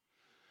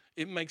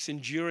 It makes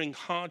enduring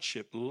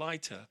hardship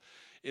lighter.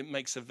 It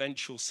makes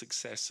eventual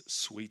success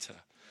sweeter.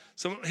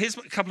 So here's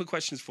a couple of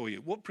questions for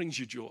you. What brings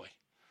you joy?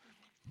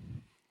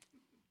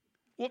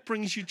 What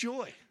brings you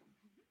joy?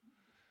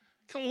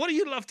 Come on, what do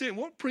you love doing?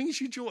 What brings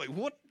you joy?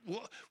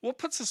 What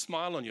puts a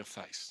smile on your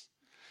face?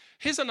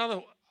 Here's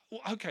another.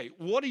 Okay,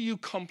 what are you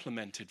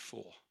complimented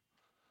for?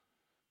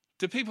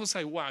 Do people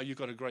say, wow, you've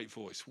got a great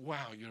voice.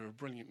 Wow, you're a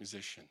brilliant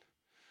musician.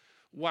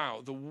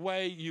 Wow, the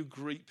way you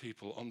greet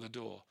people on the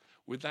door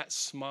with that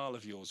smile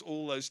of yours,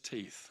 all those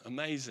teeth,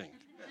 amazing.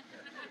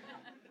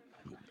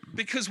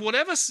 Because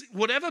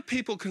whatever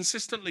people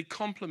consistently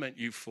compliment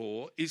you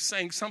for is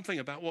saying something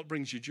about what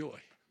brings you joy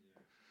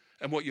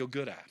and what you're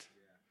good at.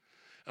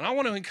 And I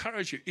want to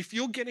encourage you, if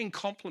you're getting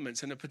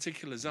compliments in a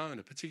particular zone,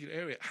 a particular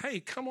area, hey,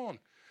 come on.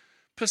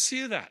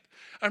 Pursue that.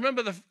 I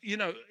remember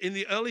in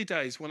the early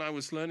days when I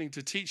was learning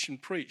to teach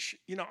and preach,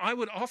 I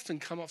would often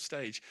come off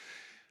stage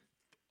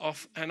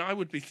and I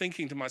would be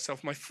thinking to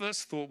myself, my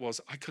first thought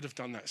was, I could have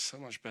done that so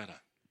much better.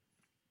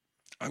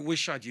 I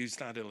wish I'd used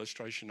that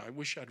illustration. I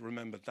wish I'd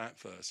remembered that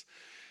verse.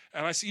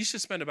 And I used to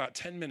spend about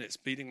 10 minutes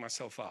beating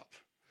myself up.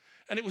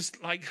 And it was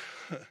like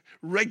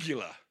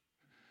regular.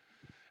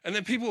 And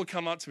then people would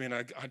come up to me and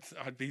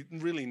I'd be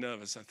really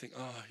nervous. I'd think,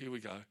 oh, here we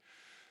go.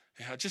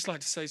 Yeah, I'd just like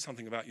to say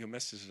something about your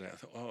message today. I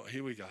thought, oh,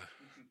 here we go.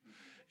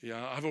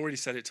 Yeah, I've already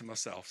said it to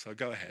myself, so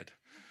go ahead.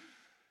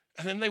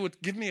 And then they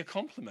would give me a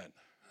compliment.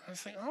 I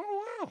think,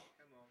 oh, wow,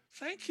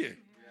 thank you.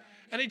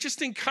 And it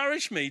just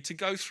encouraged me to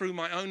go through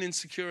my own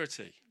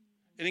insecurity.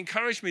 It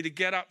encouraged me to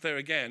get up there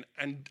again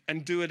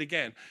and do it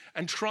again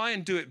and try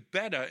and do it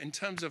better in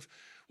terms of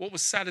what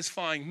was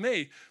satisfying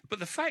me. But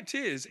the fact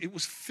is, it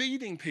was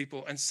feeding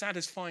people and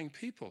satisfying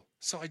people.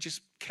 So I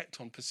just kept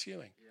on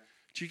pursuing. Yeah.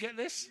 Do you get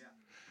this? Yeah.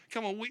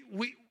 Come on,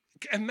 we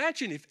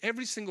imagine if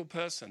every single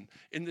person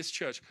in this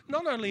church,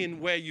 not only in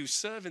where you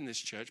serve in this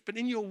church, but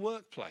in your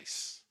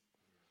workplace.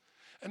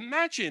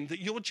 Imagine that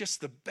you're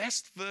just the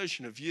best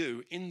version of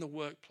you in the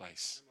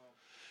workplace.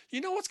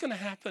 You know what's going to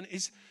happen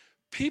is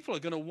people are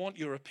going to want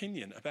your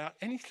opinion about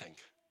anything.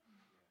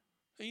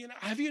 You know,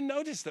 have you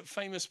noticed that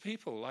famous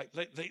people, like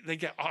they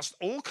get asked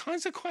all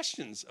kinds of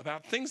questions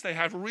about things they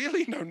have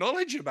really no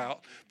knowledge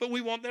about, but we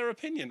want their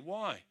opinion.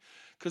 Why?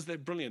 Because they're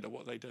brilliant at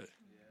what they do.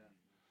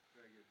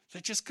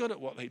 They're just good at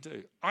what they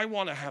do. I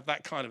want to have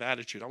that kind of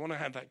attitude. I want to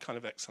have that kind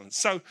of excellence.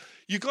 So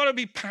you've got to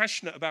be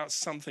passionate about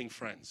something,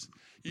 friends.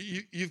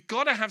 You've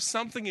got to have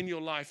something in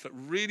your life that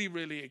really,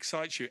 really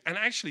excites you. And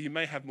actually, you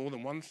may have more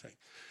than one thing.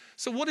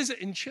 So what is it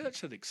in church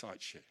that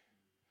excites you?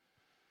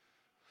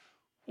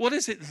 What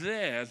is it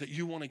there that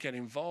you want to get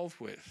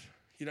involved with?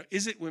 You know,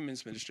 is it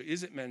women's ministry?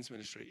 Is it men's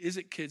ministry? Is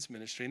it kids'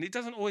 ministry? And it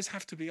doesn't always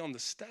have to be on the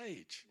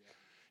stage.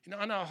 You know,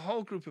 I know a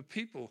whole group of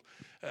people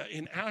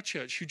in our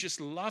church who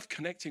just love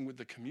connecting with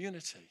the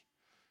community.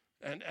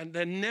 And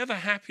they're never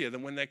happier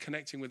than when they're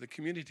connecting with the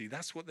community.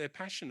 That's what they're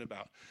passionate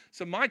about.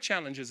 So my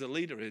challenge as a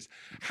leader is,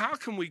 how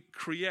can we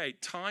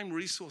create time,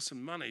 resource,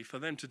 and money for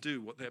them to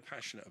do what they're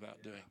passionate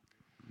about doing?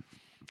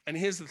 And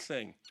here's the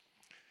thing.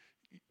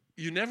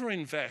 You never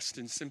invest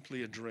in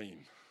simply a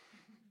dream.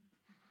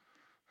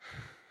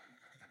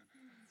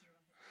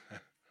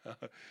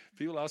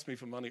 People ask me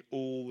for money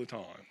all the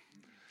time.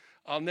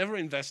 I'll never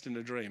invest in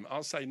a dream.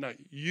 I'll say, no,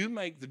 you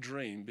make the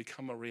dream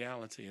become a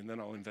reality, and then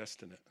I'll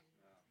invest in it.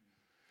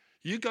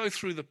 You go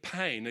through the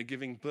pain of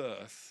giving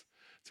birth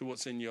to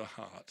what's in your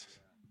heart,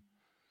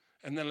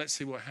 and then let's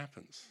see what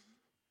happens.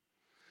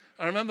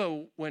 I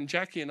remember when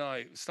Jackie and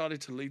I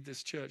started to lead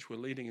this church we're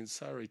leading in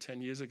Surrey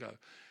 10 years ago.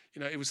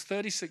 You know, it was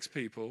 36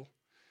 people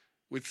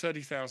with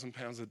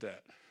 £30,000 of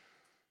debt.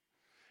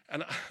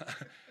 And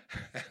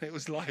it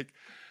was like,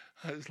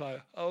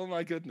 oh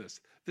my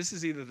goodness, this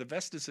is either the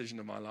best decision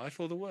of my life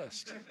or the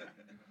worst.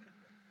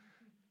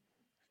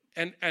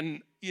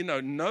 And you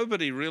know,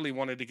 nobody really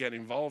wanted to get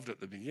involved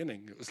at the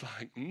beginning. It was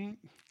like,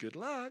 good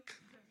luck.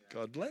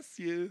 God bless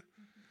you.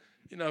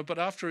 You know, but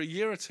after a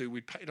year or two,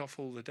 we paid off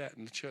all the debt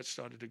and the church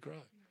started to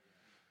grow.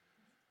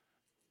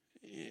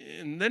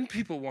 And then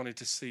people wanted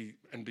to see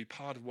and be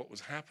part of what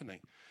was happening.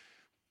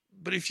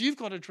 But if you've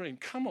got a dream,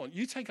 come on,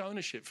 you take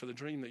ownership for the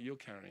dream that you're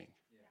carrying.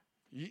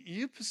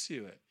 You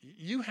pursue it.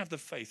 You have the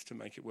faith to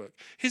make it work.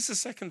 Here's the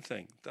second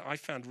thing that I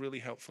found really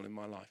helpful in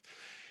my life.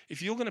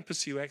 If you're going to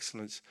pursue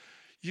excellence,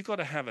 you've got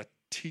to have a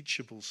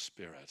teachable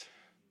spirit.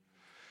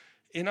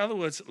 In other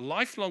words,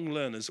 lifelong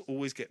learners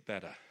always get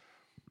better.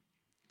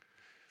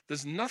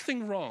 There's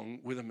nothing wrong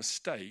with a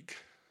mistake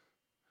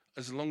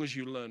as long as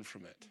you learn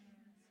from it.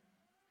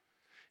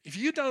 If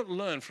you don't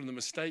learn from the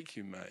mistake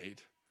you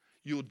made,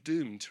 you're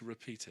doomed to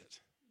repeat it.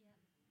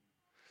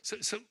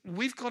 So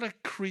we've got to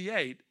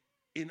create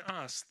in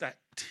us that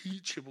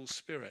teachable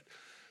spirit.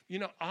 You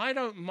know, I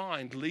don't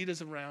mind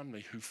leaders around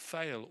me who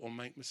fail or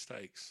make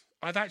mistakes.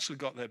 I've actually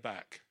got their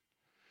back.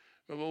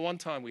 Remember one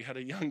time we had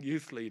a young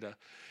youth leader.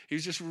 He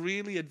was just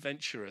really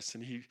adventurous,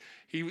 and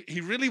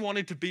he really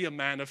wanted to be a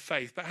man of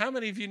faith. But how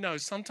many of you know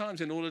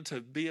sometimes in order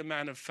to be a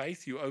man of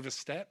faith, you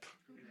overstep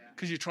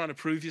because you're trying to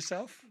prove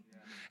yourself?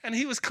 And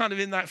he was kind of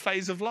in that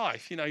phase of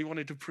life. You know, he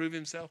wanted to prove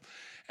himself.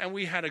 And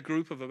we had a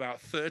group of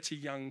about 30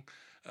 young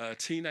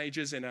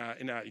teenagers in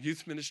our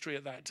youth ministry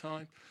at that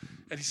time.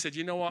 And he said,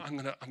 you know what, I'm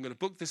gonna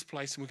book this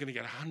place and we're gonna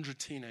get 100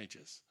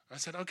 teenagers. I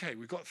said, okay,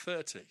 we've got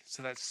 30.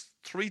 So that's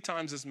 3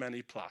 times as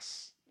many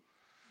plus.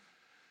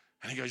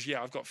 And he goes,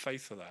 yeah, I've got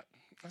faith for that.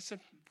 I said,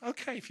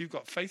 okay, if you've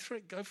got faith for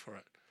it, go for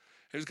it.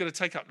 It was going to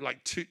take up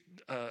like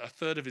a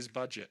third of his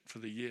budget for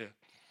the year.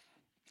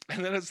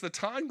 And then as the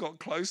time got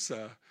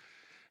closer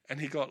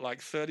and he got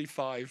like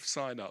 35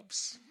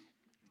 sign-ups,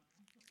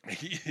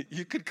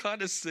 you could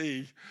kind of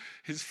see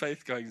his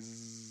faith going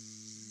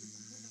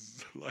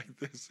zzz, like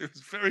this. It was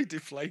very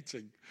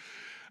deflating.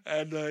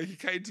 And he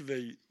came to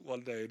me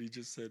one day and he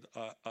just said,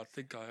 I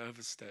think I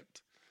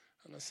overstepped.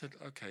 And I said,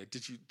 okay,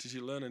 did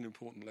you learn an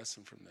important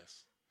lesson from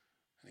this?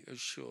 And he goes,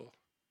 sure.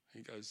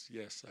 He goes,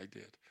 yes, I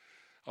did.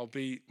 I'll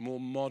be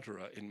more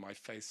moderate in my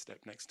faith step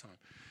next time.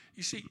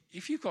 You see,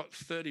 if you've got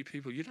 30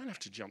 people, you don't have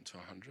to jump to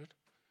 100.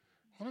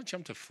 Why not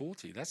jump to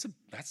 40? That's a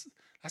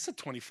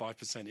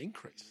 25%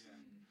 increase.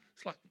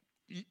 It's like,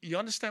 you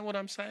understand what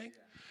I'm saying?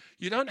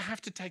 You don't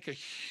have to take a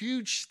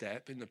huge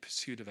step in the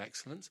pursuit of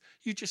excellence.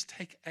 You just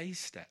take a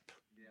step.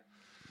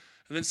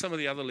 And then some of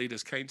the other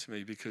leaders came to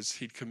me because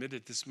he'd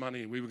committed this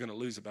money and we were going to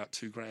lose about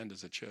 $2,000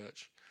 as a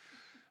church.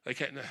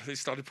 They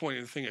started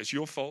pointing the finger. It's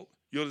your fault.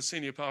 You're the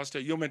senior pastor.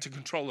 You're meant to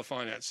control the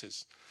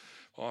finances.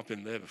 Well, I've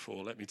been there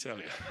before, let me tell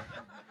you.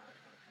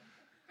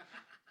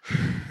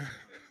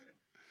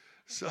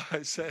 So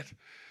I said,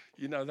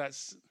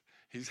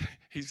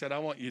 he said, I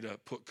want you to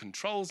put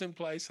controls in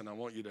place and I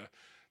want you to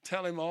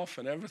tell him off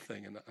and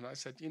everything. And I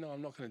said,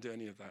 I'm not going to do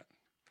any of that.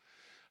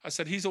 I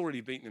said, he's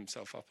already beaten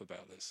himself up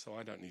about this, so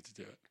I don't need to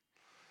do it.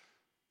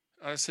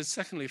 I said,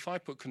 secondly, if I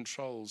put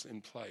controls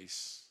in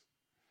place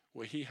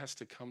where he has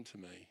to come to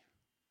me,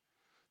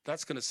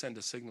 that's going to send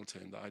a signal to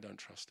him that I don't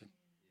trust him.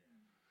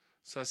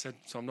 So I said,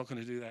 so I'm not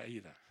going to do that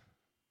either.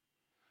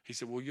 He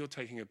said, well, you're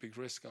taking a big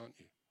risk, aren't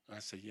you? And I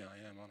said, yeah, I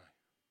am, aren't I?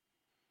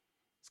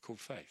 It's called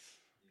faith.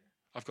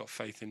 I've got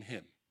faith in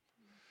him.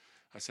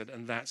 I said,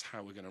 and that's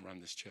how we're going to run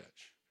this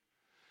church.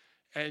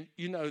 And,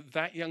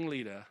 that young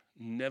leader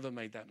never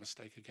made that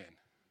mistake again.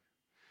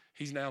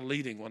 He's now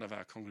leading one of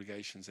our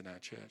congregations in our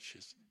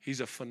churches.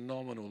 He's a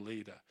phenomenal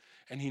leader,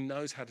 and he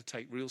knows how to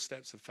take real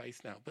steps of faith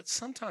now. But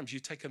sometimes you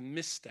take a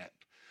misstep.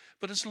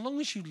 But as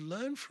long as you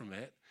learn from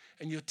it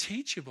and you're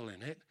teachable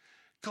in it,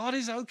 God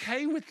is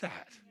okay with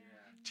that.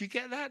 Do you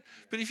get that?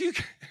 But if you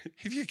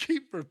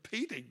keep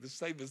repeating the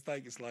same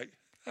mistake, it's like,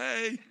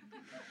 hey,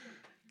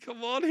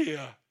 come on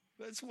here.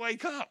 Let's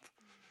wake up.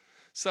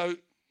 So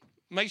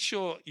make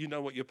sure you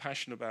know what you're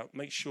passionate about.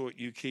 Make sure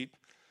you keep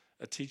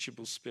a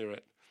teachable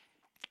spirit.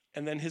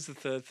 And then here's the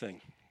third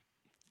thing.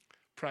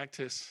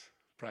 Practice,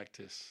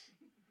 practice,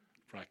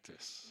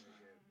 practice.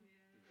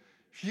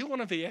 If you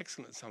want to be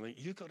excellent at something,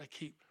 you've got to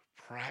keep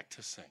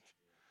practicing.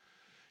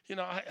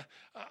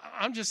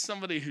 I'm just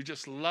somebody who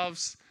just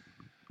loves,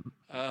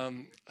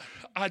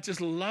 I just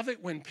love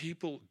it when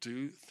people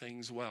do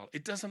things well.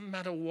 It doesn't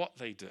matter what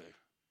they do.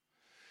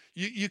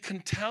 You can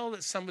tell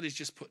that somebody's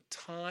just put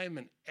time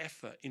and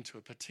effort into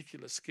a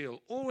particular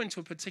skill or into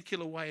a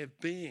particular way of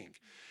being.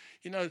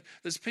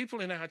 There's people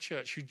in our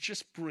church who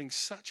just bring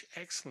such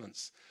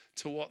excellence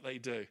to what they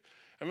do.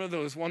 I remember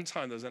there was one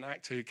time there was an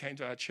actor who came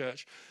to our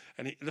church,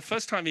 and the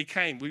first time he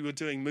came, we were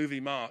doing Movie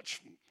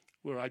March,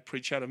 where I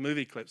preach out of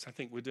movie clips. I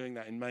think we're doing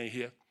that in May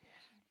here.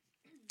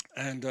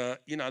 And,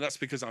 that's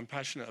because I'm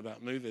passionate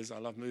about movies. I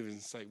love movies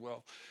and say,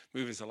 well,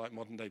 movies are like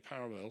modern-day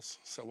parallels,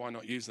 so why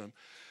not use them?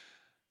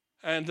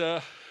 And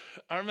I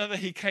remember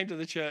he came to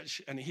the church,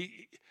 and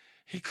he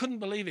couldn't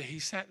believe it. He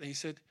sat there, he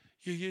said,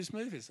 you use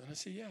movies? And I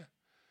said, yeah.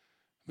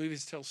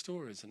 Movies tell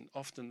stories, and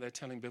often they're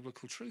telling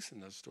biblical truth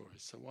in those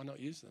stories, so why not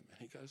use them?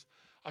 And he goes,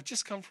 I've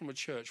just come from a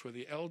church where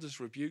the elders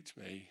rebuked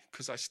me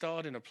because I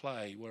starred in a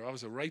play where I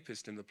was a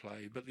rapist in the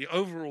play, but the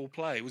overall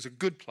play was a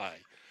good play.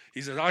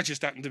 He said, I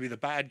just happened to be the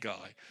bad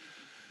guy.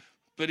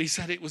 But he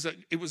said it was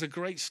a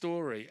great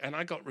story, and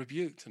I got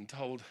rebuked and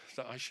told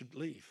that I should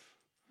leave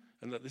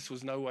and that this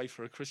was no way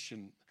for a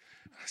Christian.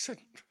 I said,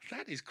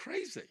 that is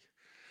crazy.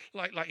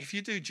 Like if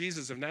you do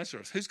Jesus of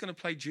Nazareth, who's going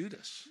to play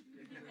Judas?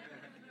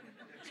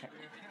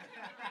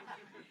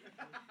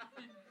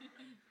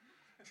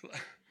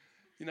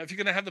 If you're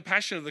going to have the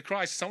passion of the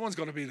Christ, someone's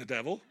got to be the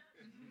devil.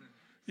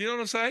 You know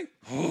what I'm saying?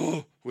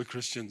 Oh, we're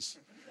Christians.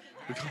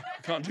 We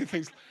can't do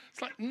things.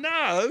 It's like,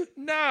 no,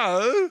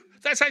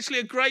 that's actually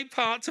a great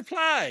part to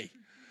play.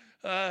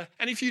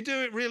 And if you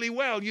do it really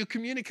well, you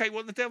communicate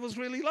what the devil's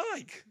really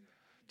like.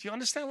 Do you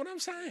understand what I'm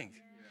saying?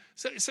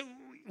 So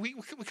we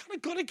kind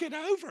of got to get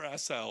over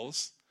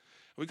ourselves.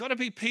 We've got to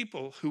be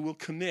people who will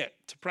commit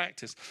to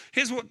practice.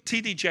 Here's what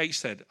T.D. Jakes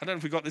said. I don't know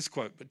if we got this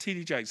quote, but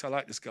T.D. Jakes, I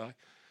like this guy.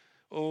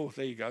 Oh,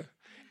 there you go.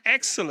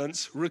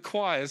 Excellence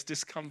requires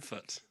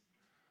discomfort.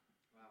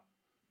 Wow.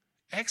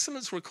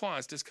 Excellence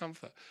requires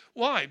discomfort.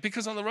 Why?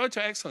 Because on the road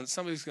to excellence,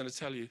 somebody's going to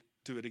tell you,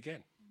 do it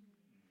again.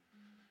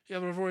 Yeah,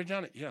 but I've already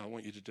done it. Yeah, I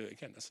want you to do it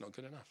again. That's not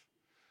good enough.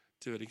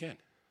 Do it again.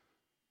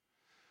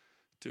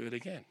 Do it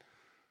again.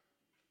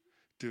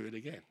 Do it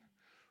again.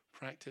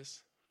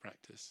 Practice,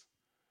 practice,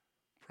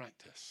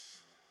 practice.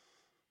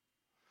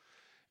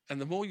 And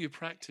the more you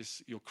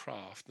practice your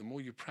craft, the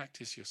more you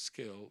practice your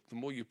skill, the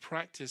more you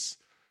practice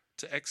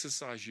to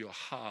exercise your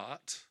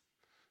heart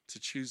to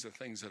choose the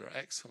things that are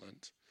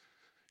excellent,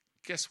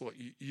 guess what?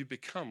 You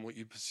become what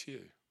you pursue. Yeah.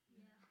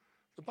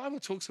 The Bible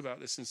talks about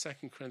this in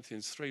 2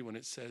 Corinthians 3 when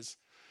it says,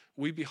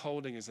 we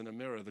beholding as in a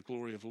mirror the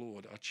glory of the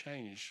Lord are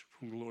changed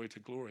from glory to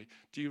glory.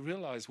 Do you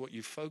realize what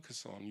you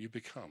focus on, you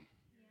become?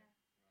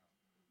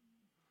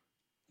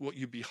 Yeah. What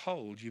you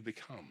behold, you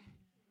become.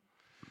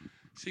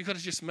 So you've got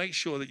to just make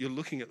sure that you're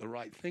looking at the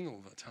right thing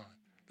all the time.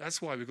 That's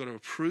why we've got to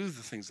approve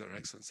the things that are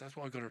excellent. That's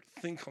why we've got to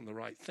think on the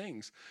right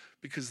things,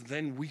 because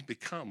then we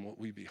become what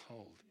we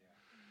behold.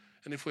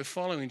 And if we're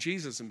following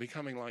Jesus and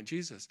becoming like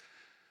Jesus,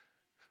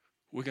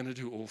 we're going to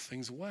do all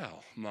things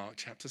well. Mark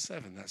chapter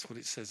 7, that's what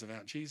it says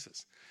about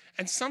Jesus.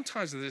 And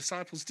sometimes the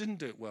disciples didn't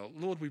do it well.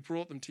 Lord, we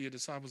brought them to your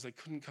disciples. They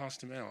couldn't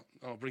cast him out.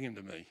 Oh, bring him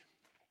to me.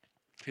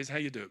 Here's how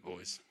you do it,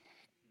 boys.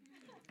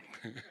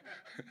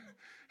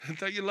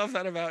 Don't you love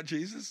that about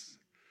Jesus?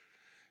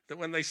 That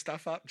when they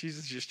stuff up,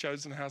 Jesus just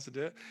shows them how to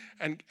do it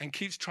and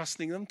keeps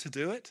trusting them to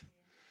do it.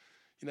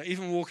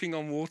 Even walking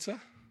on water.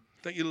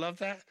 Don't you love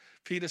that?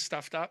 Peter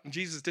stuffed up, and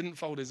Jesus didn't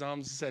fold his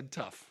arms and said,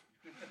 tough.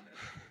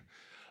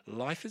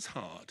 Life is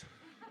hard.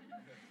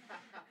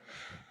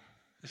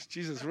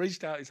 Jesus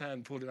reached out his hand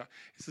and pulled it up.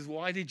 He says,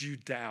 why did you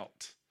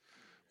doubt?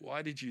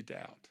 Why did you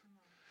doubt?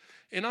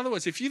 In other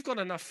words, if you've got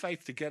enough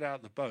faith to get out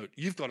of the boat,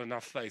 you've got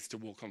enough faith to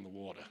walk on the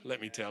water,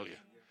 let me tell you.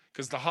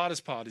 Because the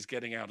hardest part is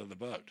getting out of the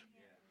boat.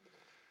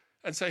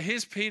 And so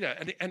here's Peter.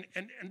 And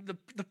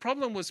the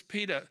problem was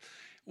Peter,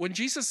 when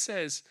Jesus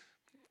says,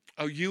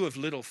 oh, you of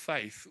little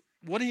faith,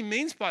 what he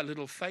means by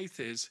little faith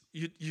is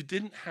you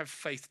didn't have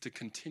faith to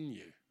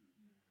continue.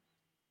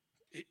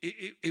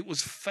 It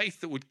was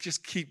faith that would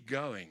just keep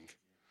going.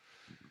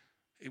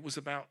 It was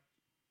about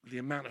the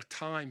amount of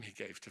time he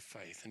gave to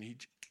faith. And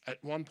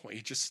at one point,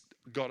 he just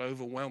got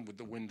overwhelmed with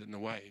the wind and the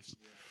waves.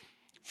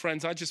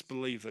 Friends, I just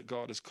believe that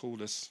God has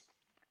called us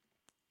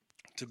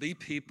to be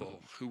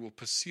people who will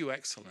pursue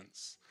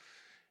excellence.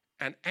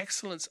 And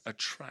excellence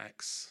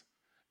attracts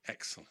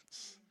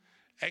excellence.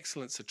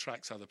 Excellence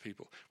attracts other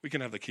people. We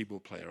can have the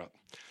keyboard player up.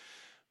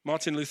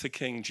 Martin Luther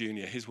King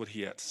Jr., here's what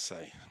he had to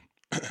say.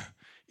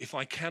 If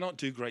I cannot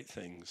do great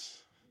things,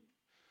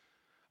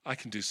 I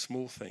can do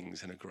small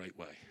things in a great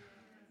way.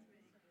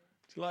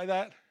 Do you like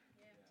that?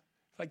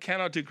 If I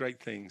cannot do great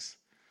things,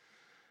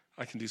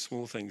 I can do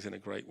small things in a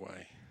great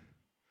way.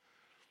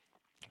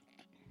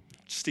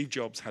 Steve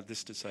Jobs had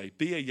this to say,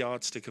 be a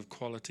yardstick of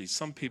quality.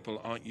 Some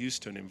people aren't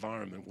used to an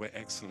environment where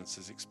excellence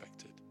is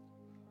expected.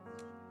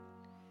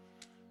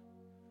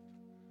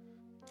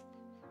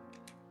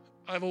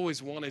 I've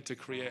always wanted to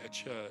create a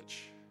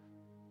church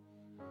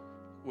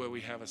where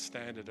we have a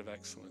standard of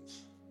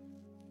excellence,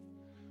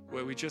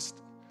 where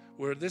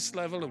we're at this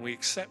level and we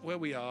accept where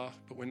we are,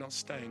 but we're not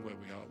staying where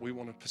we are. We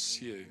want to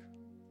pursue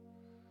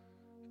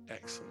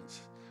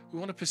excellence. We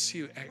want to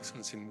pursue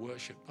excellence in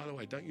worship. By the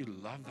way, don't you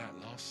love that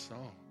last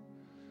song?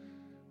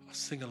 I'll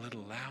sing a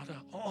little louder.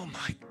 Oh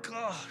my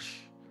gosh.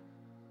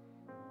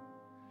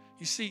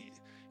 You see,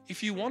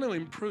 if you want to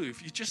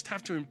improve, you just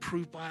have to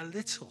improve by a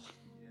little.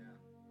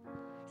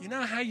 You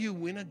know how you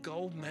win a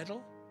gold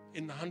medal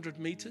in the 100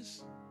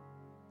 meters?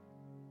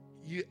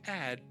 You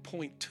add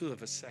 0.2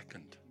 of a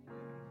second.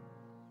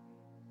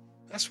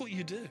 That's what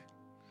you do.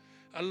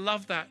 I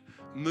love that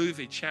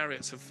movie,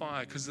 Chariots of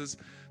Fire, because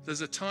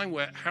there's a time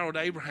where Harold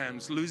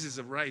Abrahams loses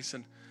a race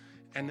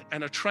and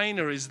a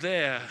trainer is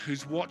there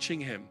who's watching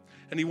him.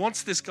 And he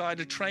wants this guy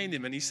to train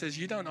him. And he says,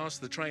 you don't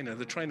ask the trainer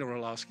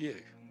will ask you.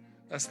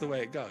 That's the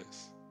way it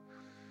goes.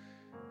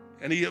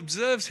 And he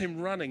observes him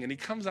running, and he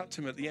comes up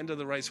to him at the end of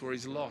the race where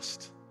he's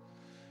lost.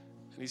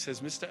 And he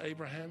says, Mr.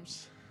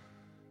 Abrahams,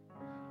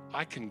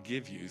 I can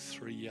give you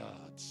 3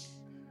 yards.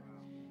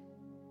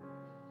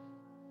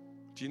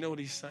 Do you know what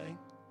he's saying?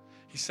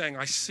 He's saying,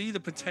 I see the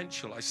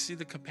potential, I see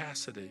the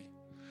capacity,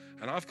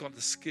 and I've got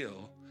the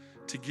skill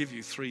to give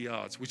you 3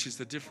 yards, which is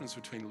the difference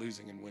between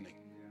losing and winning.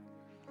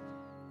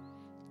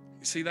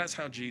 You see, that's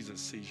how Jesus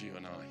sees you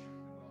and I.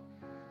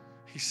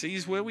 He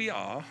sees where we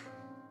are,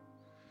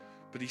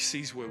 but he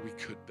sees where we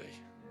could be.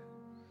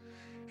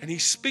 And he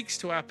speaks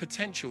to our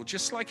potential,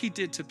 just like he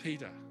did to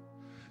Peter.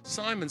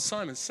 Simon,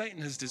 Simon, Satan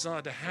has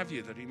desired to have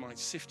you that he might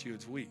sift you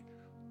as wheat,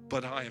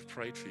 but I have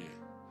prayed for you.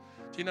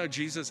 Do you know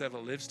Jesus ever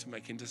lives to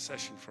make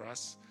intercession for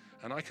us?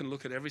 And I can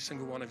look at every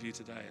single one of you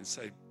today and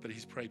say, but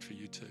he's prayed for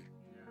you too.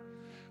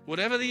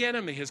 Whatever the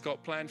enemy has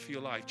got planned for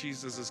your life,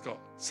 Jesus has got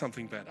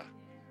something better.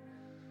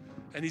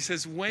 And he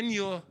says, when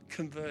you're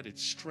converted,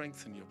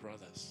 strengthen your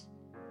brothers.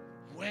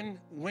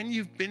 When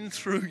you've been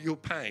through your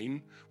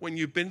pain, when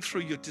you've been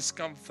through your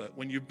discomfort,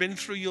 when you've been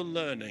through your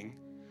learning,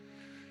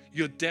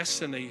 your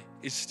destiny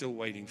is still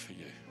waiting for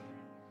you.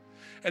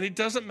 And it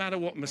doesn't matter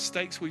what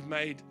mistakes we've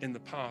made in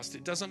the past.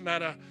 It doesn't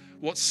matter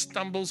what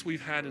stumbles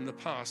we've had in the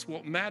past.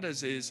 What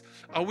matters is,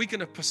 are we going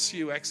to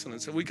pursue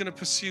excellence? Are we going to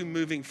pursue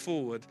moving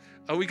forward?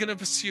 Are we going to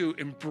pursue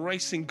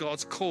embracing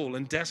God's call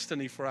and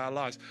destiny for our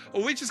lives?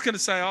 Or are we just going to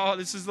say, oh,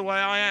 this is the way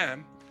I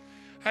am?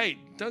 Hey,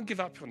 don't give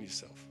up on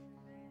yourself.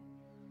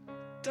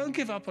 Don't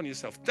give up on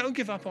yourself. Don't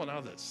give up on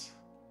others.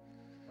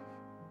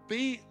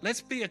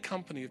 Let's be a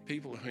company of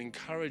people who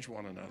encourage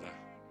one another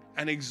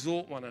and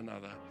exhort one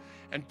another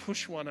and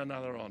push one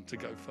another on to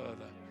go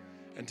further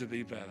and to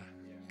be better.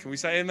 Can we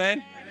say amen?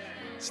 Amen.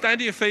 Stand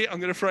to your feet.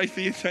 I'm going to pray for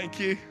you. Thank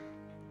you.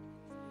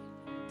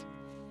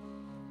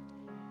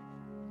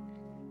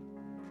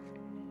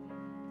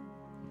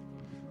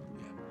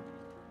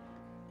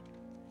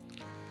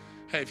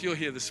 Hey, if you're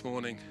here this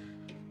morning,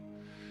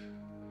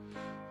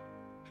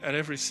 at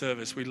every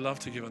service, we love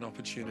to give an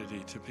opportunity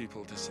to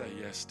people to say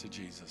yes to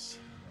Jesus.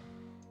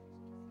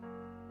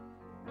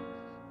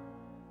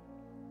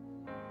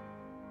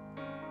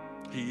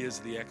 He is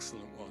the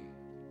excellent one.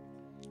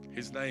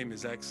 His name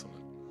is excellent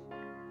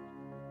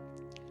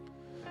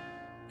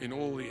in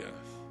all the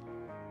earth.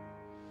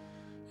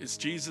 It's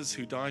Jesus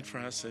who died for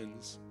our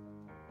sins.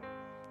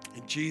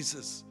 It's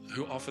Jesus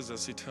who offers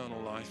us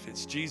eternal life.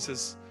 It's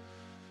Jesus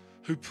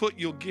who put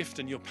your gift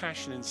and your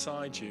passion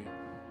inside you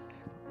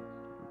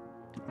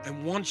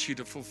and wants you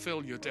to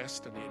fulfill your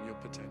destiny and your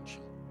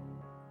potential.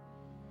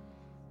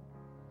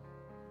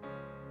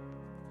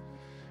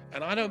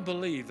 And I don't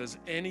believe there's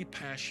any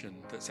passion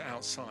that's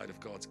outside of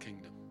God's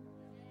kingdom.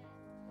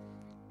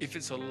 If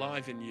it's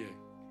alive in you,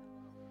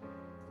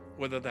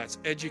 whether that's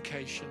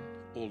education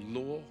or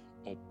law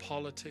or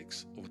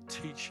politics or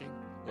teaching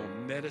or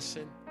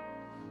medicine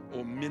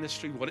or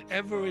ministry,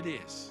 whatever it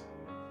is,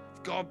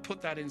 if God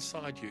put that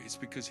inside you, it's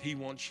because he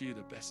wants you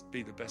to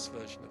be the best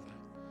version of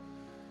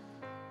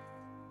that.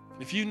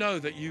 If you know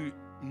that you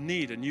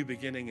need a new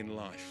beginning in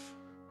life,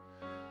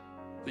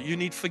 that you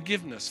need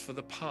forgiveness for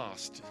the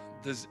past,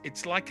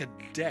 it's like a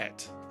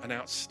debt, an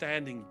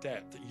outstanding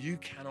debt that you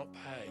cannot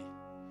pay,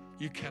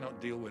 you cannot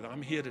deal with.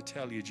 I'm here to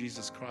tell you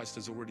Jesus Christ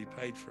has already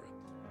paid for it.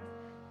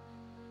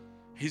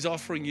 He's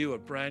offering you a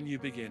brand new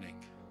beginning.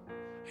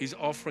 He's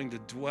offering to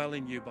dwell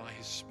in you by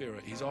his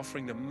Spirit. He's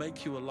offering to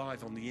make you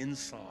alive on the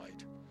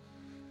inside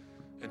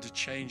and to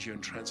change you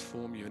and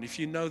transform you. And if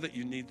you know that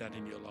you need that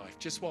in your life,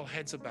 just while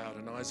heads are bowed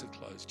and eyes are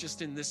closed,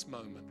 just in this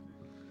moment,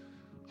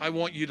 I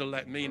want you to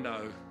let me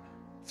know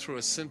through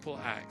a simple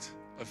act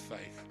of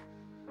faith.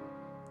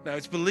 Now,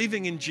 it's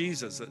believing in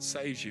Jesus that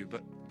saves you,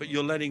 but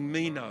you're letting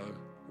me know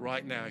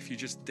right now, if you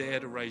just dare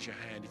to raise your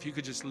hand, if you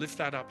could just lift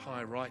that up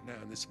high right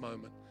now in this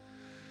moment,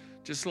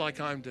 just like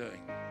I'm doing.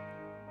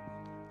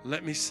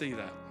 Let me see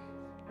that.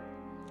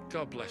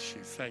 God bless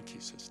you. Thank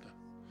you, sister.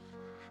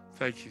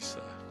 Thank you,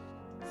 sir.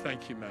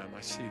 Thank you, ma'am.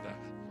 I see that.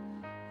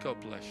 God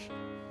bless you.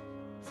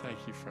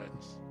 Thank you,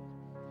 friends.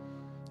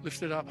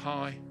 Lift it up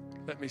high.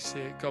 Let me see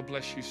it. God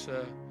bless you,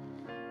 sir.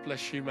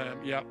 Bless you, ma'am.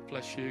 Yep,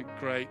 bless you.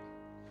 Great.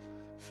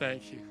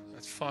 Thank you.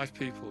 That's 5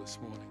 people this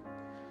morning.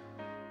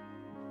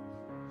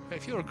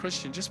 If you're a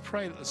Christian, just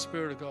pray that the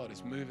Spirit of God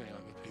is moving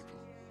over people.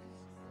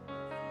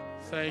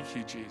 Thank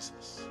you,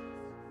 Jesus.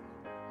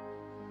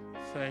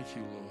 Thank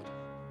you, Lord.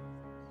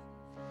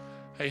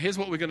 Hey, here's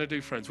what we're going to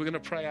do, friends. We're going to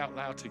pray out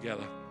loud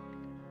together.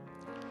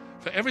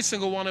 For every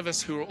single one of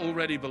us who are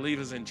already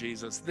believers in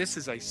Jesus, this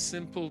is a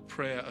simple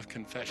prayer of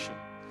confession.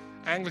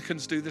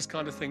 Anglicans do this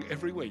kind of thing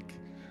every week.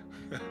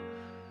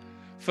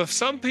 For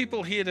some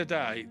people here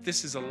today,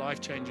 this is a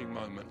life-changing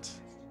moment.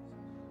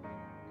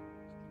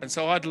 And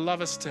so I'd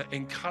love us to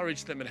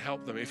encourage them and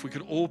help them if we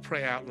could all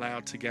pray out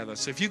loud together.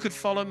 So if you could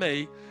follow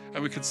me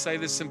and we could say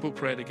this simple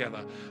prayer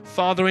together.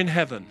 Father in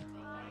heaven,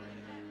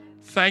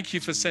 thank you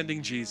for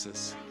sending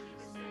Jesus.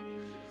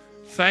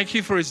 Thank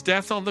you for his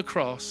death on the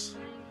cross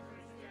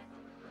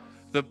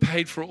that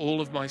paid for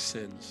all of my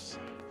sins.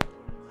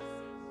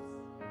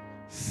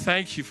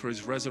 Thank you for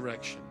his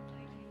resurrection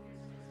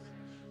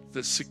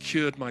that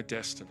secured my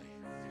destiny.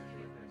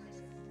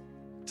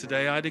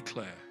 Today I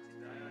declare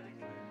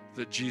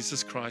that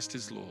Jesus Christ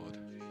is Lord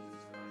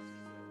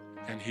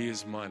and he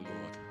is my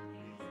Lord.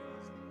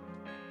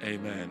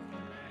 Amen.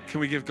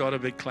 Can we give God a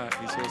big clap?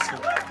 He's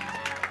awesome.